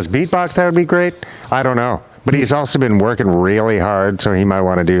if he does beatbox, that would be great. I don't know. But he's also been working really hard, so he might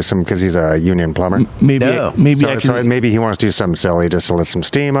want to do some, because he's a union plumber. Maybe No. I So can. maybe he wants to do something silly just to let some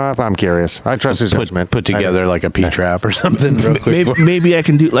steam off. I'm curious. I trust his judgment. Put together like a P-trap or something real quick. Maybe I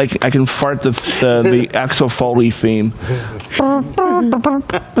can do I can fart the Axel Foley theme.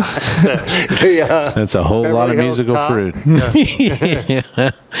 That's a whole lot of Beverly Hills musical Cop. fruit.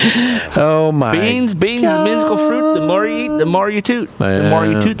 Oh, my. Beans is musical fruit. The more you eat, the more you toot. The more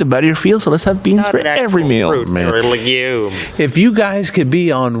you Yeah. toot, the better you feel. So let's have beans for every meal. man. Or a legume. If you guys could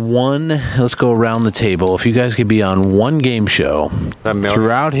be on let's go around the table. If you guys could be on one game show A million?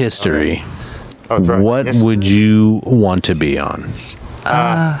 throughout history, throughout what history. would you want to be on?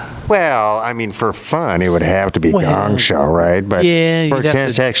 Well, I mean, for fun, it would have to be Well, Gong Show, right? But yeah, for a you'd have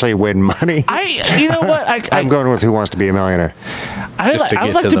chance to- to actually win money, You know what? I'm going with Who Wants to Be a Millionaire. Just to I'd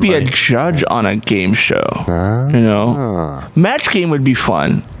get like to to the be money. a judge on a game show. Match game would be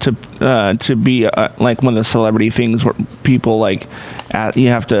fun to be like one of the celebrity things where people like you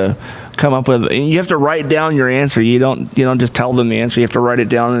have to come up with, and you have to write down your answer. You don't just tell them the answer. You have to write it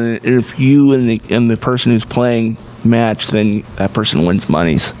down, and if you and the person who's playing match, then that person wins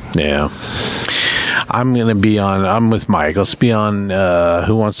monies. Yeah. I'm with Mike. Let's be on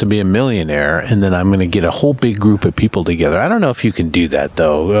Who Wants to Be a Millionaire, and then I'm going to get a whole big group of people together. I don't know if you can do that,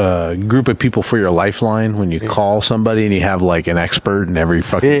 though. Group of people for your lifeline when you call somebody and you have like an expert in every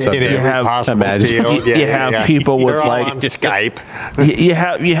fucking In subject. every have- possible imagine- field. you have people with, They're all like- on Skype.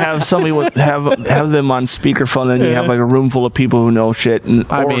 You have somebody have them on speakerphone, and you have like a room full of people who know shit. And,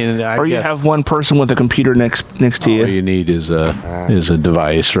 I mean, I or you guess- have one person with a computer next to All you. you need is a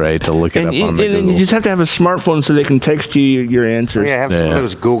device, right, to look it And, up on the then Google. you just have to have a smartphone so they can text you your answers. Yeah, have some of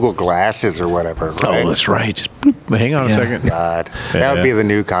those Google glasses or whatever. Right? Oh, that's right. Just boop, hang on a second. God, that would be the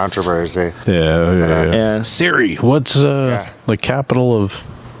new controversy. Yeah. Siri, what's the capital of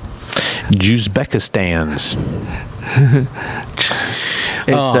Uzbekistan's?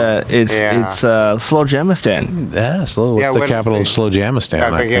 It's Slojamistan. Yeah, what's Yeah, the what- capital of Slowjamistan?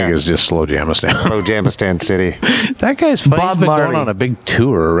 I think yeah. it's just Slowjamistan. Oh, Jamistan City. That guy's funny. Bob He's been Marley. going on a big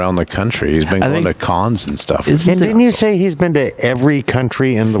tour around the country. He's been I going to think- cons and stuff. Isn't And it- didn't you say he's been to every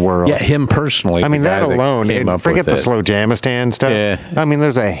country in the world? Yeah, him personally. I mean, the guy that alone, came and up forget the with it. Slowjamistan stuff. Yeah. I mean,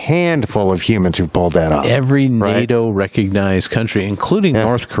 there's a handful of humans who pulled that off. Every Right? NATO recognized country, including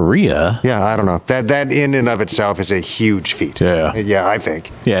North Korea. Yeah, I don't know. That in and of itself is a huge feat. Yeah. I think.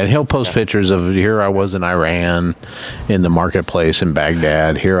 Yeah, and he'll post pictures of here I was in Iran, in the marketplace in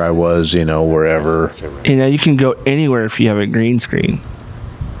Baghdad. Here I was, wherever. You can go anywhere if you have a green screen.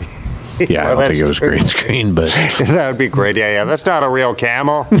 Yeah, I Well, don't think that's it was true. green screen, but That would be great. Yeah. That's not a real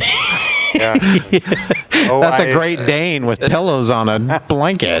camel. Yeah. Oh, that's a Great Dane with pillows on a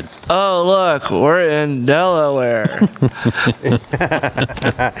blanket. Oh, look, we're in Delaware.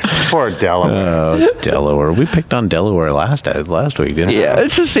 Poor Delaware. Oh, Delaware. We picked on Delaware last week, didn't we? Yeah,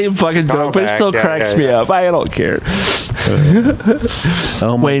 it's the same fucking joke, but it back. still Yeah, cracks yeah, me yeah. up. I don't care.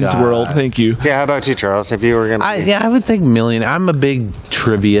 Oh my Wayne's God. World, thank you. Yeah, how about you, Charles? If you were going to... I would think million. I'm a big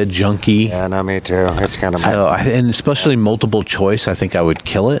trivia junkie. Yeah, no, me too. It's kind of... So, and especially multiple choice, I think I would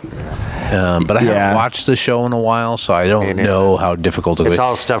kill it. But I haven't watched the show in a while, so I don't know how difficult it It's is.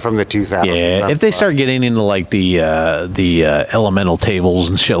 all stuff from the 2000s. Yeah, if they start getting into like the elemental tables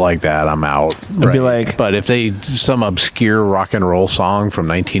and shit like that, I'm out. I'd be like- but if they some obscure rock and roll song from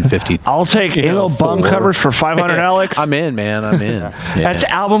 1950, I'll take anal bum covers for $500, Alex. I'm in, man. I'm in. Yeah. That's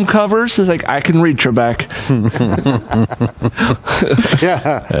album covers. It's like, I can read Trebek.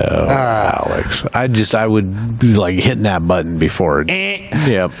 Alex. I would be like hitting that button before.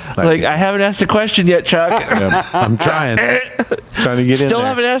 Yep. Like, I haven't asked a question yet, Chuck. Yep. I'm trying to get in Still there.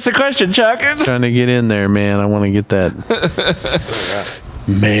 haven't asked a question, Chuck. Trying to get in there, man. I want to get that.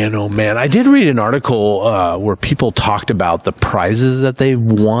 Man, oh man. I did read an article where people talked about the prizes that they've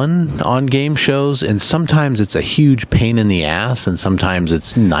won on game shows, and sometimes it's a huge pain in the ass, and sometimes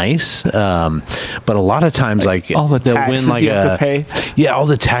it's nice. But a lot of times, like all the they'll taxes win like you have to pay. Yeah, all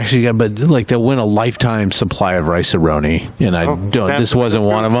the taxes you got, but like they'll win a lifetime supply of Rice-A-Roni, and this wasn't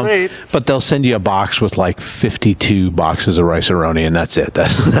one of them. great. But they'll send you a box with like 52 boxes of Rice-A-Roni, and that's it.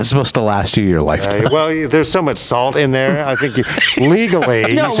 That's supposed to last you your lifetime. Well, there's so much salt in there. I think legally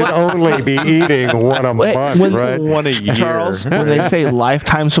No, you should only be eating one a month, right? One a year. Charles, when they say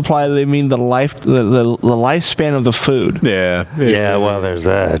lifetime supply, they mean the lifespan of the food. Yeah. Yeah, well, there's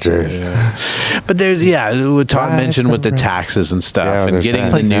that. Jeez. But there's, what Todd mentioned with the taxes and stuff, Yeah, and there's getting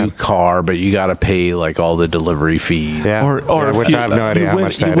that. the new car, but you got to pay like all the delivery fees. Yeah, Or yeah, which if I have no idea how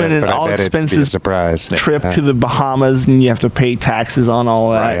much you that win is, an but I all bet it'd be a expenses surprise. trip to the Bahamas, and you have to pay taxes on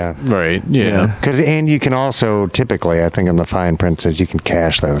all that. Yeah. Right. Yeah. And you can also typically, I think in the fine print says you can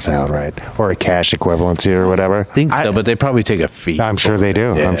cash those out, right? Or a cash equivalency or whatever. Think so, but they probably take a fee. I'm sure they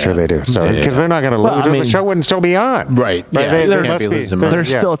do. Yeah. I'm sure they do. So Yeah. because they're not going to lose, Well, I or mean- the show wouldn't still be on. Right. Yeah. They There must can't be be- losing They're money.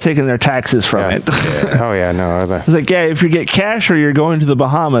 Yeah. still taking their taxes from Yeah. it. Oh yeah, no. It's like, yeah, if you get cash or you're going to the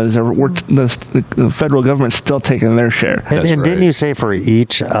Bahamas, the federal government's still taking their share. And That's didn't right. you say for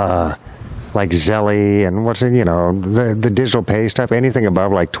each, like Zelly and what's it, the digital pay stuff, anything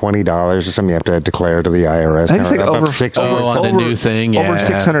above like $20 or something, you have to declare to the IRS. I think it's like above over 60. on the new thing, Over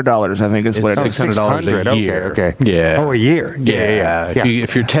yeah. $600, I think is what It's it is. $600 a year. Okay. Yeah. Oh, a year. Yeah.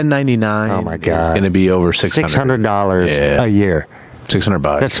 If you're 1099, Oh my it's God. going to be over $600. $600 Yeah. a year.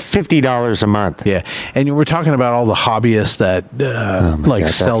 $600. That's $50 a month. Yeah, and you were talking about all the hobbyists that like God,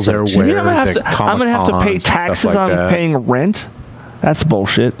 sell that's their so wares. You know, I'm gonna have to pay at Comic-Cons and stuff taxes like on that. paying rent. That's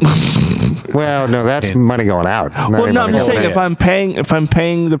bullshit. Well, no, that's money going out. Not Well, any no, I'm money just going saying in. if I'm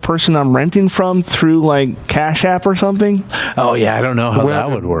paying the person I'm renting from through like Cash App or something. Oh yeah, I don't know how that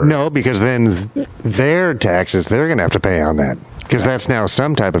would work. No, because then their taxes, they're going to have to pay on that. Because that's now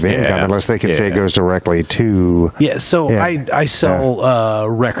some type of income, Yeah. unless they can say it Yeah. goes directly to... Yeah, so Yeah. I sell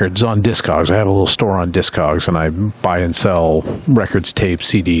records on Discogs. I have a little store on Discogs, and I buy and sell records,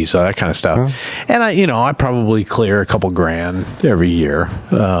 tapes, CDs, that kind of stuff. And I probably clear a couple grand every year.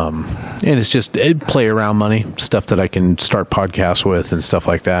 And it's just play around money, stuff that I can start podcasts with and stuff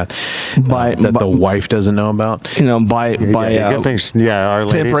like that. That the wife doesn't know about. Buy good things. Yeah, our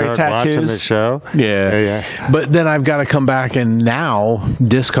ladies temporary are watching tattoos. the show. Yeah. But then I've got to come back, and now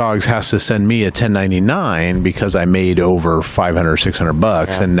Discogs has to send me a 1099 because I made over $500 or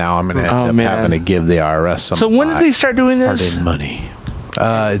 $600, and now I'm going to end up man. having to give the IRS some So when did they start doing this? hard-earned money.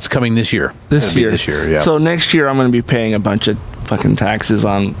 It's coming this year. This year. This year, yeah. So next year I'm going to be paying a bunch of fucking taxes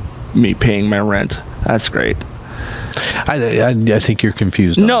on me paying my rent. That's great. I think you're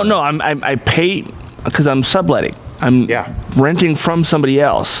confused. on No, that. I pay because I'm subletting. I'm renting from somebody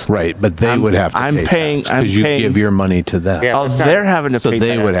else. Right, but they would have to pay because you give your money to them. Yeah. Oh, they're having to So pay.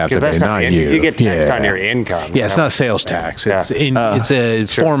 they would have to pay, not you. You get taxed Yeah. on your income. Yeah, it's not sales tax. It's Yeah. it's a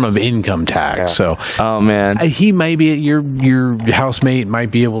form of income tax. Yeah. So Oh man. he may be your housemate might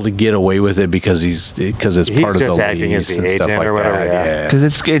be able to get away with it because it's part of just the acting as lease the and stuff agent like or whatever, that. yeah. Because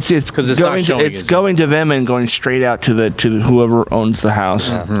it's 'Cause it's not going showing it's his going to them and going straight out to whoever owns the house.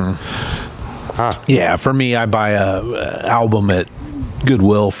 Yeah, for me, I buy a album at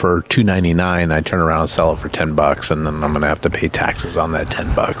Goodwill for $2.99. I turn around and sell it for $10, and then I'm going to have to pay taxes on that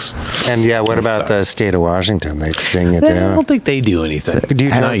 $10. And what about the state of Washington? They sing it I down. don't think they do anything. Do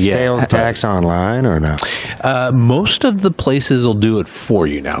you Not charge yet. sales tax online or no? Most of the places will do it for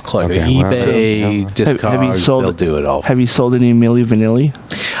you now. Like Okay, well, eBay, Discogs, they'll do it all. Have you sold any Milli Vanilli?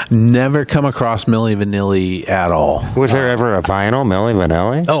 Never come across Milli Vanilli at all. Was there ever a vinyl Milli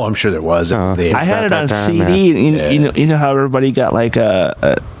Vanilli? Oh, I'm sure there was. It was the I had it on that time, CD. yeah. You know how everybody got like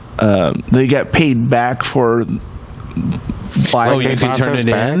they got paid back for. Oh, you can turn it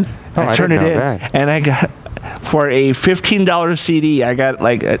in? Oh, I turned it didn't in, know that. and I got for a $15 CD. I got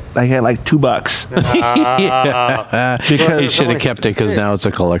like $2 Because you should have kept it because now it's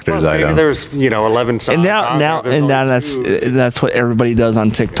a collector's Maybe item. there's 11 songs. and now on now there. There's and now only two. that's what everybody does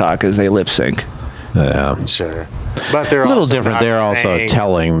on TikTok is they lip sync. Yeah. Sure, but they're A little also different. not They're also saying-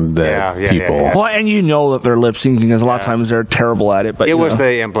 telling the Yeah, people. yeah. Well, and you know that they're lip syncing because a lot of times they're terrible at it. But It you was know.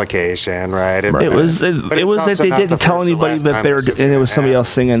 the implication, right? It was But it was that also they not the didn't tell first or anybody last that time they were, this is and it was gonna somebody happen. else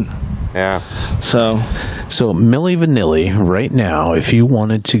singing. Yeah. So So Milli Vanilli, right now, if you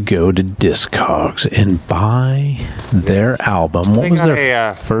wanted to go to Discogs and buy their album, what They was got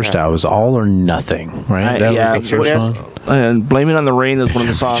their first album? It was All or Nothing, right? That yeah, was the first one? and "Blame It on the Rain" is one of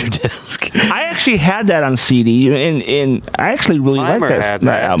the songs. Disc. I actually had that on CD, and I actually really Mimer liked had that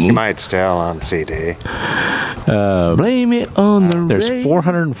that. She album. might still on CD. Blame it on the There's rain.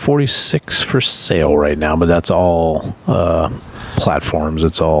 446 for sale right now, but that's all platforms.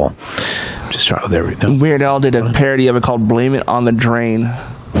 It's all just trying. There we go. Weird Al did a parody of it called "Blame It on the Drain,"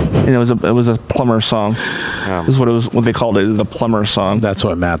 and it was a plumber song. This is what they called it, the plumber song. That's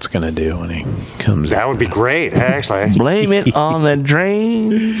what Matt's gonna do when he comes. That would be great, actually. Blame it on the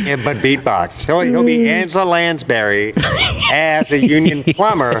drain. Yeah, but beatbox. He'll be Angela Lansbury as a union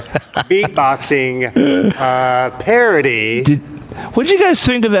plumber beatboxing parody. What did you guys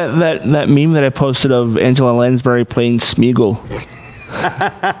think of that meme that I posted of Angela Lansbury playing Smeagol?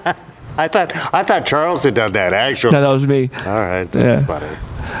 I thought Charles had done that, actually. No, that was me. All right. Yeah. That's funny.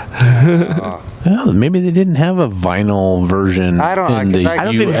 Well, maybe they didn't have a vinyl version I don't in the I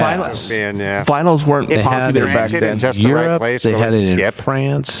don't think US. Vinyls weren't If popular you back had it then. in just the right Europe, place, they will had it it in skip?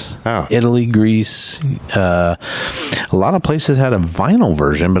 France, Oh. Italy, Greece. A lot of places had a vinyl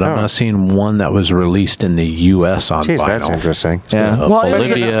version, but I'm Oh. not seeing one that was released in the U.S. on Jeez, vinyl. that's interesting. Yeah. Well, it was-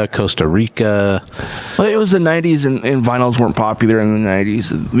 Bolivia, Costa Rica. Well, it was the '90s, and vinyls weren't popular in the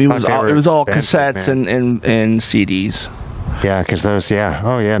 '90s. It was all expensive, cassettes man. and CDs. Yeah, because those,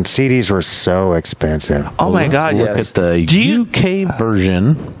 and CDs were so expensive. Oh my Let's God! Look Yes. at the Do you- UK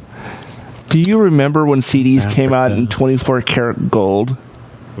version. Do you remember when CDs came out in 24 karat gold?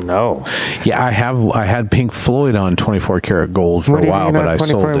 No. Yeah, I had Pink Floyd on 24 karat gold for What a do you while, mean but on I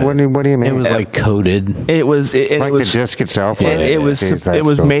 24? sold it. What do you mean? It was like coated. It was. And Like it was the disc itself? It was. Geez, It that's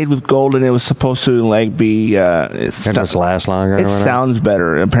was cool. made with gold, and it was supposed to like be. It just lasts longer. It or whatever? sounds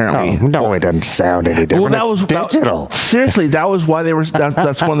better, apparently. No, it doesn't sound any different. Well, that was It's digital. seriously, that was why they were.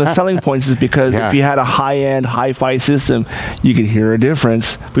 That's one of the selling points is because Yeah. if you had a high-end, hi-fi system, you could hear a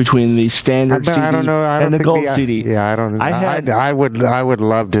difference between the standard CD I don't know. I don't and the think gold CD. Yeah, I don't. I I would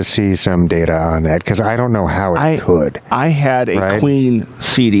love to see some data on that because I don't know how it could. I had a Right? Queen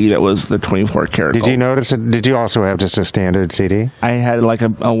CD that was the 24 karat. Did gold. you notice it? Did you also have just a standard CD? I had like a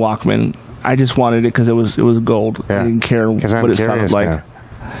Walkman. I just wanted it because it was gold. I didn't care Because I'm what it sounded curious like. now.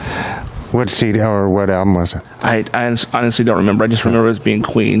 What CD or what album was it? I honestly don't remember. I just remember it as being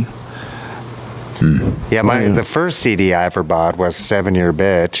Queen. Yeah, the first CD I ever bought was 7 Year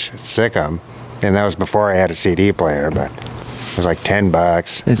Bitch, Sick'em, and that was before I had a CD player, but it was like $10.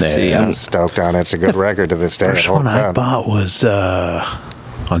 Let's see. I'm stoked on it. It's a good record to this day. First It holds one I up. bought was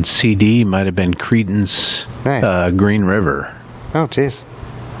on CD. Might have been Creedence Nice. Green River. Oh, jeez.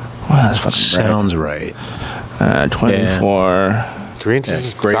 Wow, that's fucking Sounds right. 24. Greens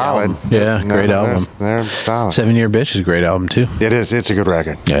is great solid. album. Yeah, great album. They're solid. 7 Year Bitch is a great album too. It is. It's a good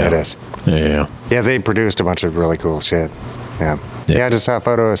record. Yeah. It is. Yeah. Yeah, they produced a bunch of really cool shit. Yeah. Yeah, I just saw a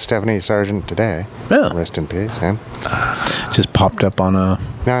photo of Stephanie Sargent today. Yeah. Rest in peace. Yeah. Just popped up on a.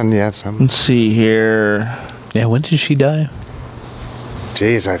 None yet. Some. Let's see here. Yeah, when did she die?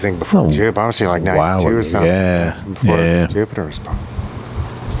 Geez, I think before Jupiter. Honestly, like 92 Wow, or something. yeah, Before yeah. Jupiter was born.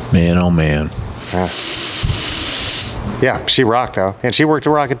 Man, oh man. Yeah, she rocked, though. And she worked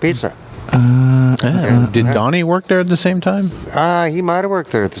at Rocket Pizza. Yeah. Did Donnie work there at the same time? He might have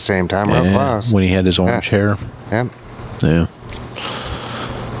worked there at the same time. Real close. When he had his orange hair. Yeah. Yeah.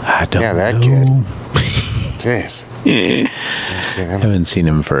 I don't Yeah, that know. kid. Jeez. Haven't seen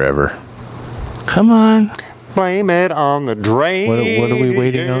him forever. Come on. Blame it on the drain. What are we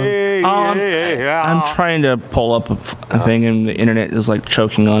waiting on? I'm trying to pull up a thing, and the internet is like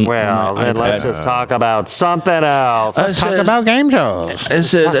choking on. Well, my then let's iPad. just talk about something else. Let's talk about game shows.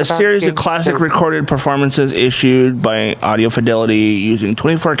 It's a series of classic recorded performances issued by Audio Fidelity using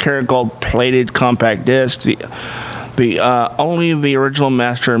 24 karat gold plated compact discs. Only the original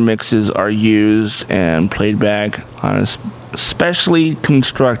master mixes are used and played back on a specially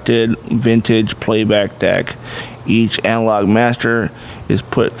constructed vintage playback deck. Each analog master is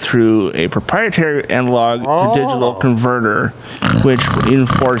put through a proprietary analog to digital converter, which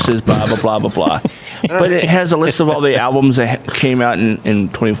enforces blah, blah, blah, blah, blah. But it has a list of all the albums that came out in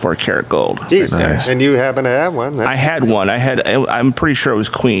 24 karat gold. Jeez, Nice. and you happen to have one. I had one. I'm pretty sure it was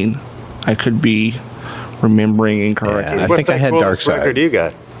Queen. I could be remembering incorrectly. Yeah, I What's think I that had coolest Dark Side. record you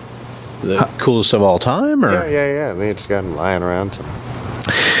got? The coolest of all time, or Yeah. They just got them lying around.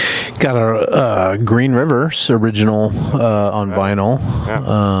 got a Green River's original on vinyl.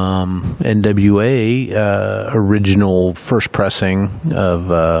 NWA original first pressing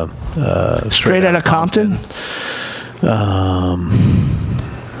of Straight Outta Compton?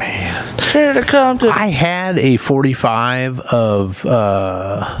 Straight Outta Compton. I had a 45 of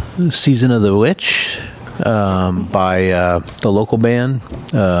Season of the Witch by the local band.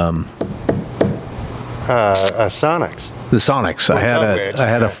 Sonics. The Sonics. I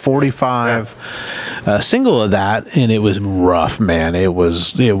had a 45 single of that, and it was rough, man. It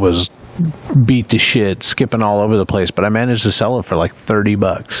was beat to shit, skipping all over the place. But I managed to sell it for like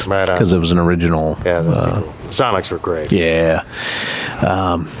 $30 Right on. because it was an original. Yeah, that's cool. Sonics were great. Yeah.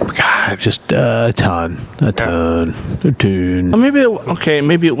 God, just a ton.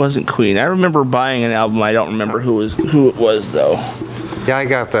 Maybe it wasn't Queen. I remember buying an album. I don't remember who it was though. Yeah, I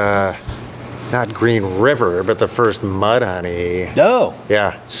got the not Green River, but the first Mudhoney. Oh,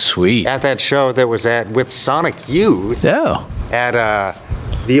 Yeah, sweet. at that show that was with Sonic Youth Oh, at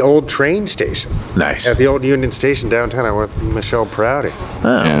the old train station. nice. At the old Union Station downtown. I went with Michelle Prouty.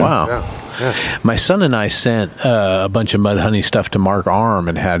 Oh, wow. Yeah. My son and I sent a bunch of Mudhoney stuff to Mark Arm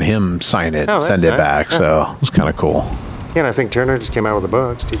and had him sign it, Oh, that's send it nice. back. So it was kind of cool. Yeah, and I think Turner just came out with a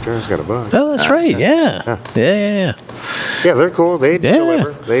book. Steve Turner's got a book. Oh, that's right. Yeah. Yeah. Yeah, they're cool. They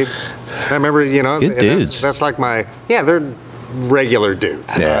deliver. I remember, Good dudes. That's like they're regular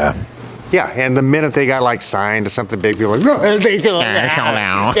dudes. Yeah. Yeah, and the minute they got like signed to something big, people are like, oh, they do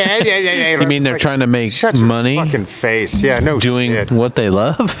yeah. You mean they're trying to make Shut your money fucking face. Yeah, no doing shit. what they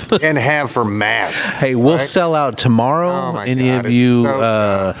love? And have for mass. Hey, we'll right? sell out tomorrow. Oh my Any God, of it's you? so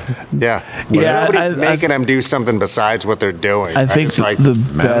Yeah. Yeah, Nobody's I- making them do something besides what they're doing. I right? think It's like, the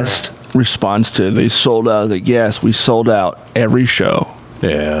best response to they sold out is like, yes, we sold out every show.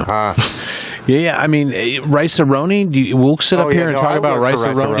 Yeah. Yeah. I mean, Rice-A-Roni. We'll sit up here and talk I about work for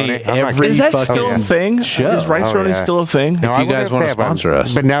Rice-A-Roni Rice-A-Roni. I'm like, every Is that fucking still a thing? show. Is Rice Roni yeah. still a thing? No, If I you guys wonder wanna if they have sponsor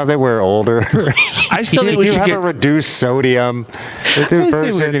us. But now that we're older, I still think we you should have get. a reduced sodium. I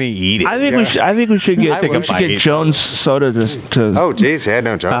say we're going to eat it. I think we should. I think we should get. Take a We should get bite. Jones Soda to Oh, geez, yeah,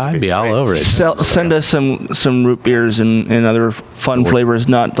 no, John. I'd be all over it. send us some root beers and other fun flavors,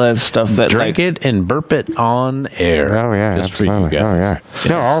 not that stuff that Drink like. it and burp it on air. Oh yeah, Just for you absolutely. guys. Oh yeah.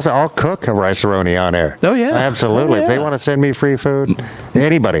 No, I'll cook a Rice-A-Roni on air. Oh, yeah. absolutely. Oh, yeah. If they want to send me free food,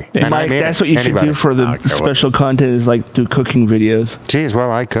 anybody. And I Mike, mean that's what you anybody. should do for the I don't care what- special content is like do cooking videos. Geez,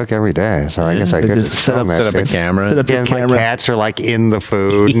 well, I cook every day, so I guess I could Just set film up- that Set up a shit. camera. Set up Yeah, your and my camera. cats are like in the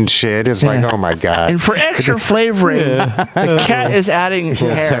food and shit. It's like, oh my god. And for extra flavoring, the cat is adding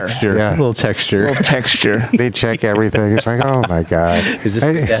hair. Texture. Yeah. Little texture. Little texture. They check everything. It's like, oh my god. Is this-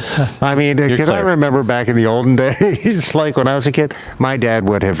 I mean, because I clear. remember back in the olden days, like when I was a kid, my dad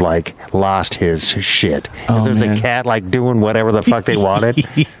would have like locked lost his shit. Oh, There's man. a cat like doing whatever the fuck they wanted.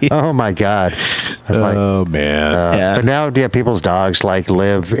 Oh my god. It's like, Oh man. Yeah. But now, yeah, people's dogs like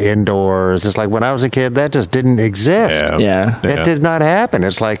live indoors. It's like when I was a kid, that just didn't exist. Yeah. That did not happen.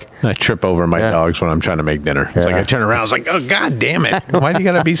 It's like, I trip over my Yeah. dogs when I'm trying to make dinner. It's like Yeah. I turn around, it's like, oh god damn it! Why do you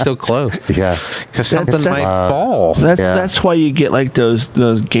gotta be so close? yeah. Because something That's- might fall. That's why you get like those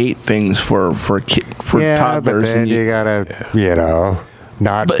gate things for Yeah, but toddlers. then And you gotta,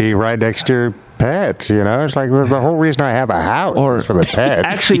 not But- be right next to your pets. It's like the whole reason I have a house Or- is for the pets.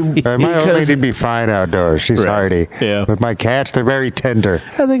 Actually, my old because- lady'd be fine outdoors. She's Right. hardy. Yeah. But my cats, they're very tender.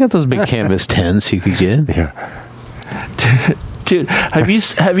 Yeah, they got those big canvas tents you could get. Dude, have you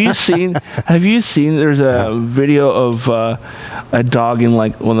seen there's a video of a dog in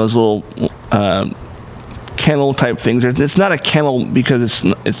like one of those little kennel type things. It's not a kennel because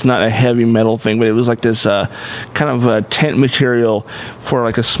it's not a heavy metal thing, but it was like this kind of a tent material for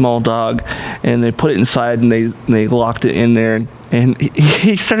like a small dog, and they put it inside and they locked it in there. And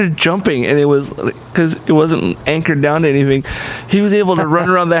he started jumping, and it was because it wasn't anchored down to anything. He was able to run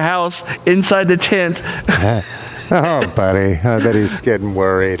around the house inside the tent. Oh, buddy. I bet he's getting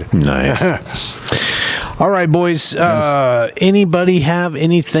worried. Nice. All right, boys. Anybody have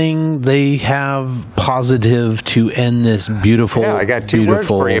anything they have positive to end this beautiful? Yeah, I got two words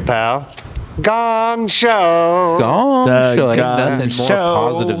beautiful for you, pal. Gong show. Gong The show. Ain't Gong nothing more Show.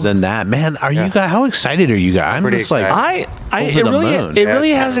 positive than that, man. Are you guys? How excited are you guys? I'm Pretty just like, excited. It Over the really moon.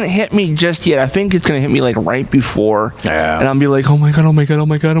 Yeah. hasn't hit me just yet. I think it's gonna hit me like right before, Yeah. and I'll be like, oh my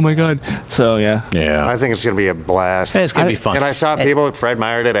god. So yeah, yeah, I think it's going to be a blast. Hey, it's gonna be fun. And I saw people with Fred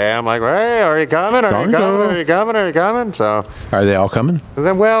Meyer today. I'm like, hey, are you coming? Are you Gong coming? show. Are you coming? Are you coming? So, Are they all coming?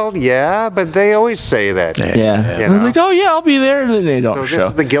 then, well, yeah, but they always say that. yeah. You I was know. like, oh yeah, I'll be there, and then they don't So this show.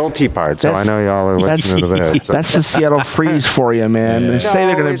 is the guilty part. So I That's- know y'all are listening to this. So. That's the Seattle Freeze for you, man. They say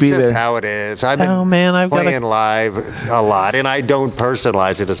they're No, gonna it's be just there. how it is. I've been Oh, man, I've gotta- playing live a lot, and I don't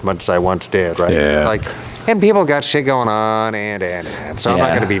personalize it as much as I once did. Right? Yeah. Like, and people got shit going on, and so I'm not Yeah.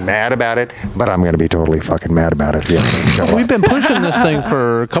 going to be mad about it, but I'm going to be totally fucking mad about it if you don't show up. We've been pushing this thing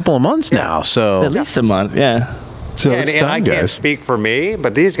for a couple of months now, so At least a month, yeah. so and, it's and time, I can't guys. speak for me,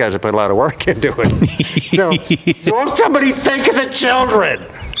 but these guys have put a lot of work into it. so somebody think of the children.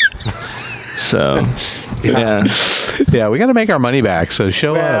 So yeah. Yeah, we got to make our money back. So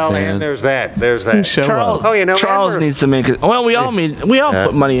show Well, up, man. and there's that. There's that. Show Charles, up. Oh, you know, Charles remember- needs to make it. Well, we all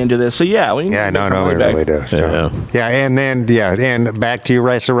put money into this, so yeah. We Yeah, can no, make our we money back. really do. So. Yeah, and then and back to you,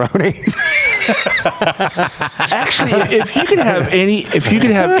 Rice-A-Roni. Actually, if you could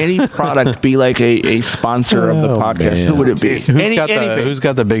have any product be like a sponsor of the Oh, podcast, man. who would it be? Who's Anything.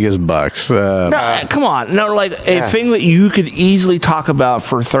 got the biggest bucks? No, come on. No, like a Yeah. thing that you could easily talk about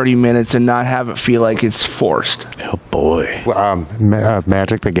for 30 minutes and not have it feel like it's forced. Oh boy.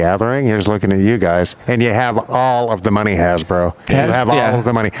 Magic the Gathering. Here's looking at you guys, and you have all of the money, Hasbro. You have all Yeah. of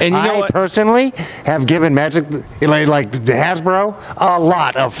the money. And you know I what? personally have given Magic, like Hasbro, a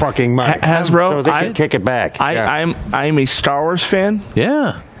lot of fucking money. Hasbro, so they can kick it back. Yeah. I'm a Star Wars fan.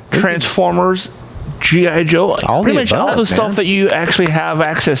 Yeah. Transformers, G.I. Joe, All pretty the much all above, the stuff man. that you actually have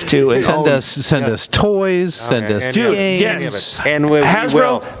access to. And Send own. us toys. Send Okay, us and Dude, games. yes. And we Hasbro,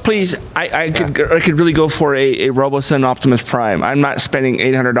 will. please, I could really go for a RoboSun Optimus Prime. I'm not spending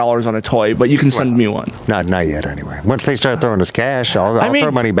 $800 on a toy, but you can send me one. Not yet, anyway. Once they start throwing us cash, I'll mean-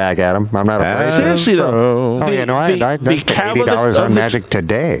 throw money back at them. I'm not afraid. Seriously though, Hasbro. Oh, the- yeah, no, I the spent cab of the- $80 of on the- Magic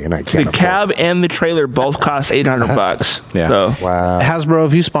today, and I The can't afford cab and the trailer both cost $800. Yeah. So, Wow. Hasbro,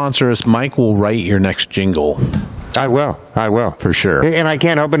 if you sponsor us, Mike will write your next jingle. I will. For sure. And I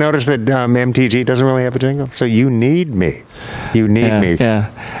can't help but notice that MTG doesn't really have a jingle. So you need me. You need me. yeah.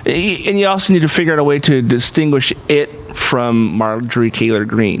 And you also need to figure out a way to distinguish it from Marjorie Taylor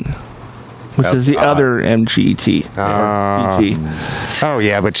Greene, which is the other MGT. MGT. Oh,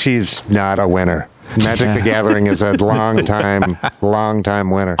 yeah, but she's not a winner. Magic the Gathering is a long time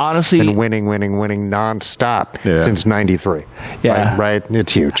winner. Honestly- been winning nonstop Yeah. since '93. Yeah. right.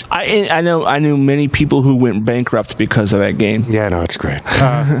 It's huge. I knew many people who went bankrupt because of that game. Yeah, no, it's great.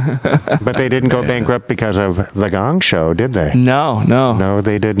 But they didn't go bankrupt because of the Gong Show, did they? No. No,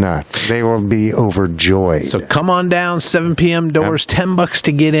 they did not. They will be overjoyed. So come on down, 7 p.m. doors, $10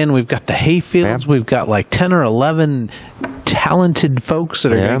 to get in. We've got the hayfields. Yep. We've got like 10 or 11 talented folks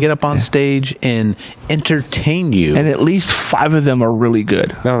that are going to get up on stage and entertain you. And at least 5 of them are really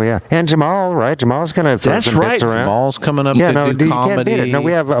good. Oh yeah, and Jamal, right? Jamal's going to throw That's some right. hits around. Jamal's coming up Yeah, to no, do you can't beat comedy. it. No,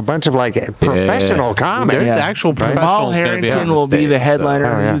 we have a bunch of like professional comics. There's actual Jamal professionals going to be on Harrington the will be stage, the so- headliner.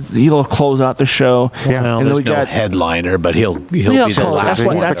 Oh, yeah. He'll close out the show. Yeah. Well, and then there's we no got headliner, but he'll be He'll the close. last That's why.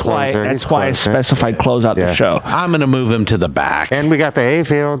 one. That's why. He's That's why I close, yeah. specified close out Yeah. the show. I'm going to move him to the back. And we got the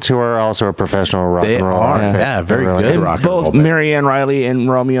Hayfields, who are also a professional rock They and roll are. outfit. Yeah, very They're really good good. rock and roll Both band. Marianne Riley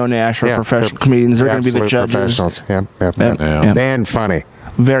and Romeo Nash are Yeah, professional they're comedians. They're going to be the absolute judges. professionals. Yep. Yeah. Yeah. And funny.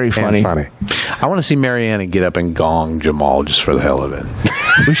 Very funny. And funny. I want to see Mariana get up and gong Jamal just for the hell of it.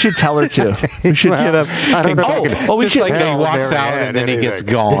 We should tell her to. We should Well, get up. I don't know if I can- we Just should. like Hell, he walks never out had and then he gets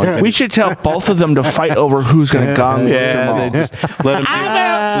anything. gonged. We should tell both of them to fight over who's going to gong Yeah, Jamal. they just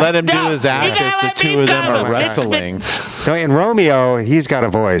let him do his act as the two of them are wrestling. No, and Romeo, he's got a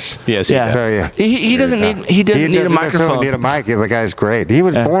voice. Yes, Yeah. So, yeah. He doesn't need a necessarily microphone. need a mic. The guy's great. He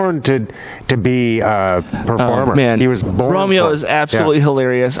was born to be a performer. Oh, man, He was born. Romeo for- is absolutely yeah.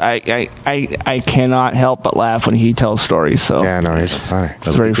 hilarious. I cannot help but laugh when he tells stories. So Yeah, no, he's funny. he's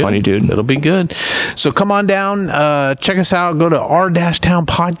a very funny dude. It'll be good. So come on down, check us out. Go to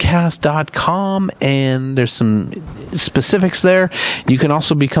r-townpodcast.com and there's some specifics there. You can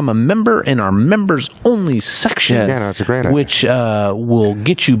also become a member in our members only section. Yeah, no, it's a great idea. Which will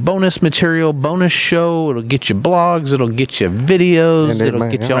get you bonus material, bonus show. It'll get you blogs. It'll get you videos. And It'll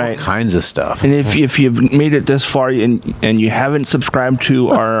get you all Right. kinds of stuff. And if you've made it this far and you haven't subscribed to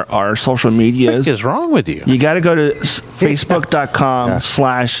our social medias, What is wrong with you? you got to go to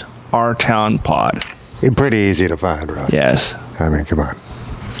facebook.com/ourtownpod. It's pretty easy to find, right? Yes. I mean, come on.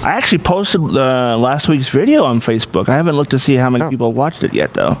 I actually posted last week's video on Facebook. I haven't looked to see how many people watched it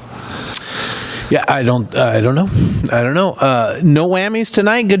yet, though. Yeah, I don't know. No whammies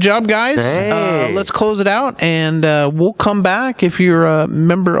tonight. Good job, guys. Hey. Let's close it out, and we'll come back if you're a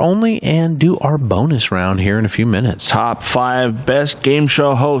member only and do our bonus round here in a few minutes. Top 5 best game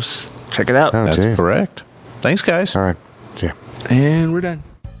show hosts. Check it out. Oh, That's geez. correct. Thanks, guys. All right. See ya. And we're done.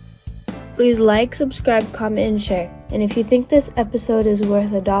 Please like, subscribe, comment, and share. And if you think this episode is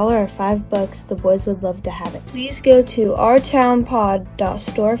worth $1 or $5, the boys would love to have it. Please go to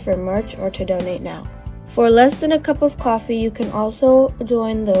ourtownpod.store for merch or to donate now. For less than a cup of coffee, you can also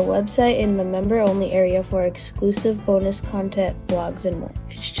join the website in the member-only area for exclusive bonus content, blogs, and more.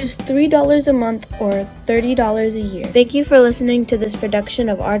 It's just $3 a month or $30 a year. Thank you for listening to this production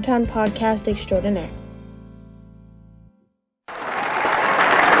of Our Town Podcast Extraordinaire.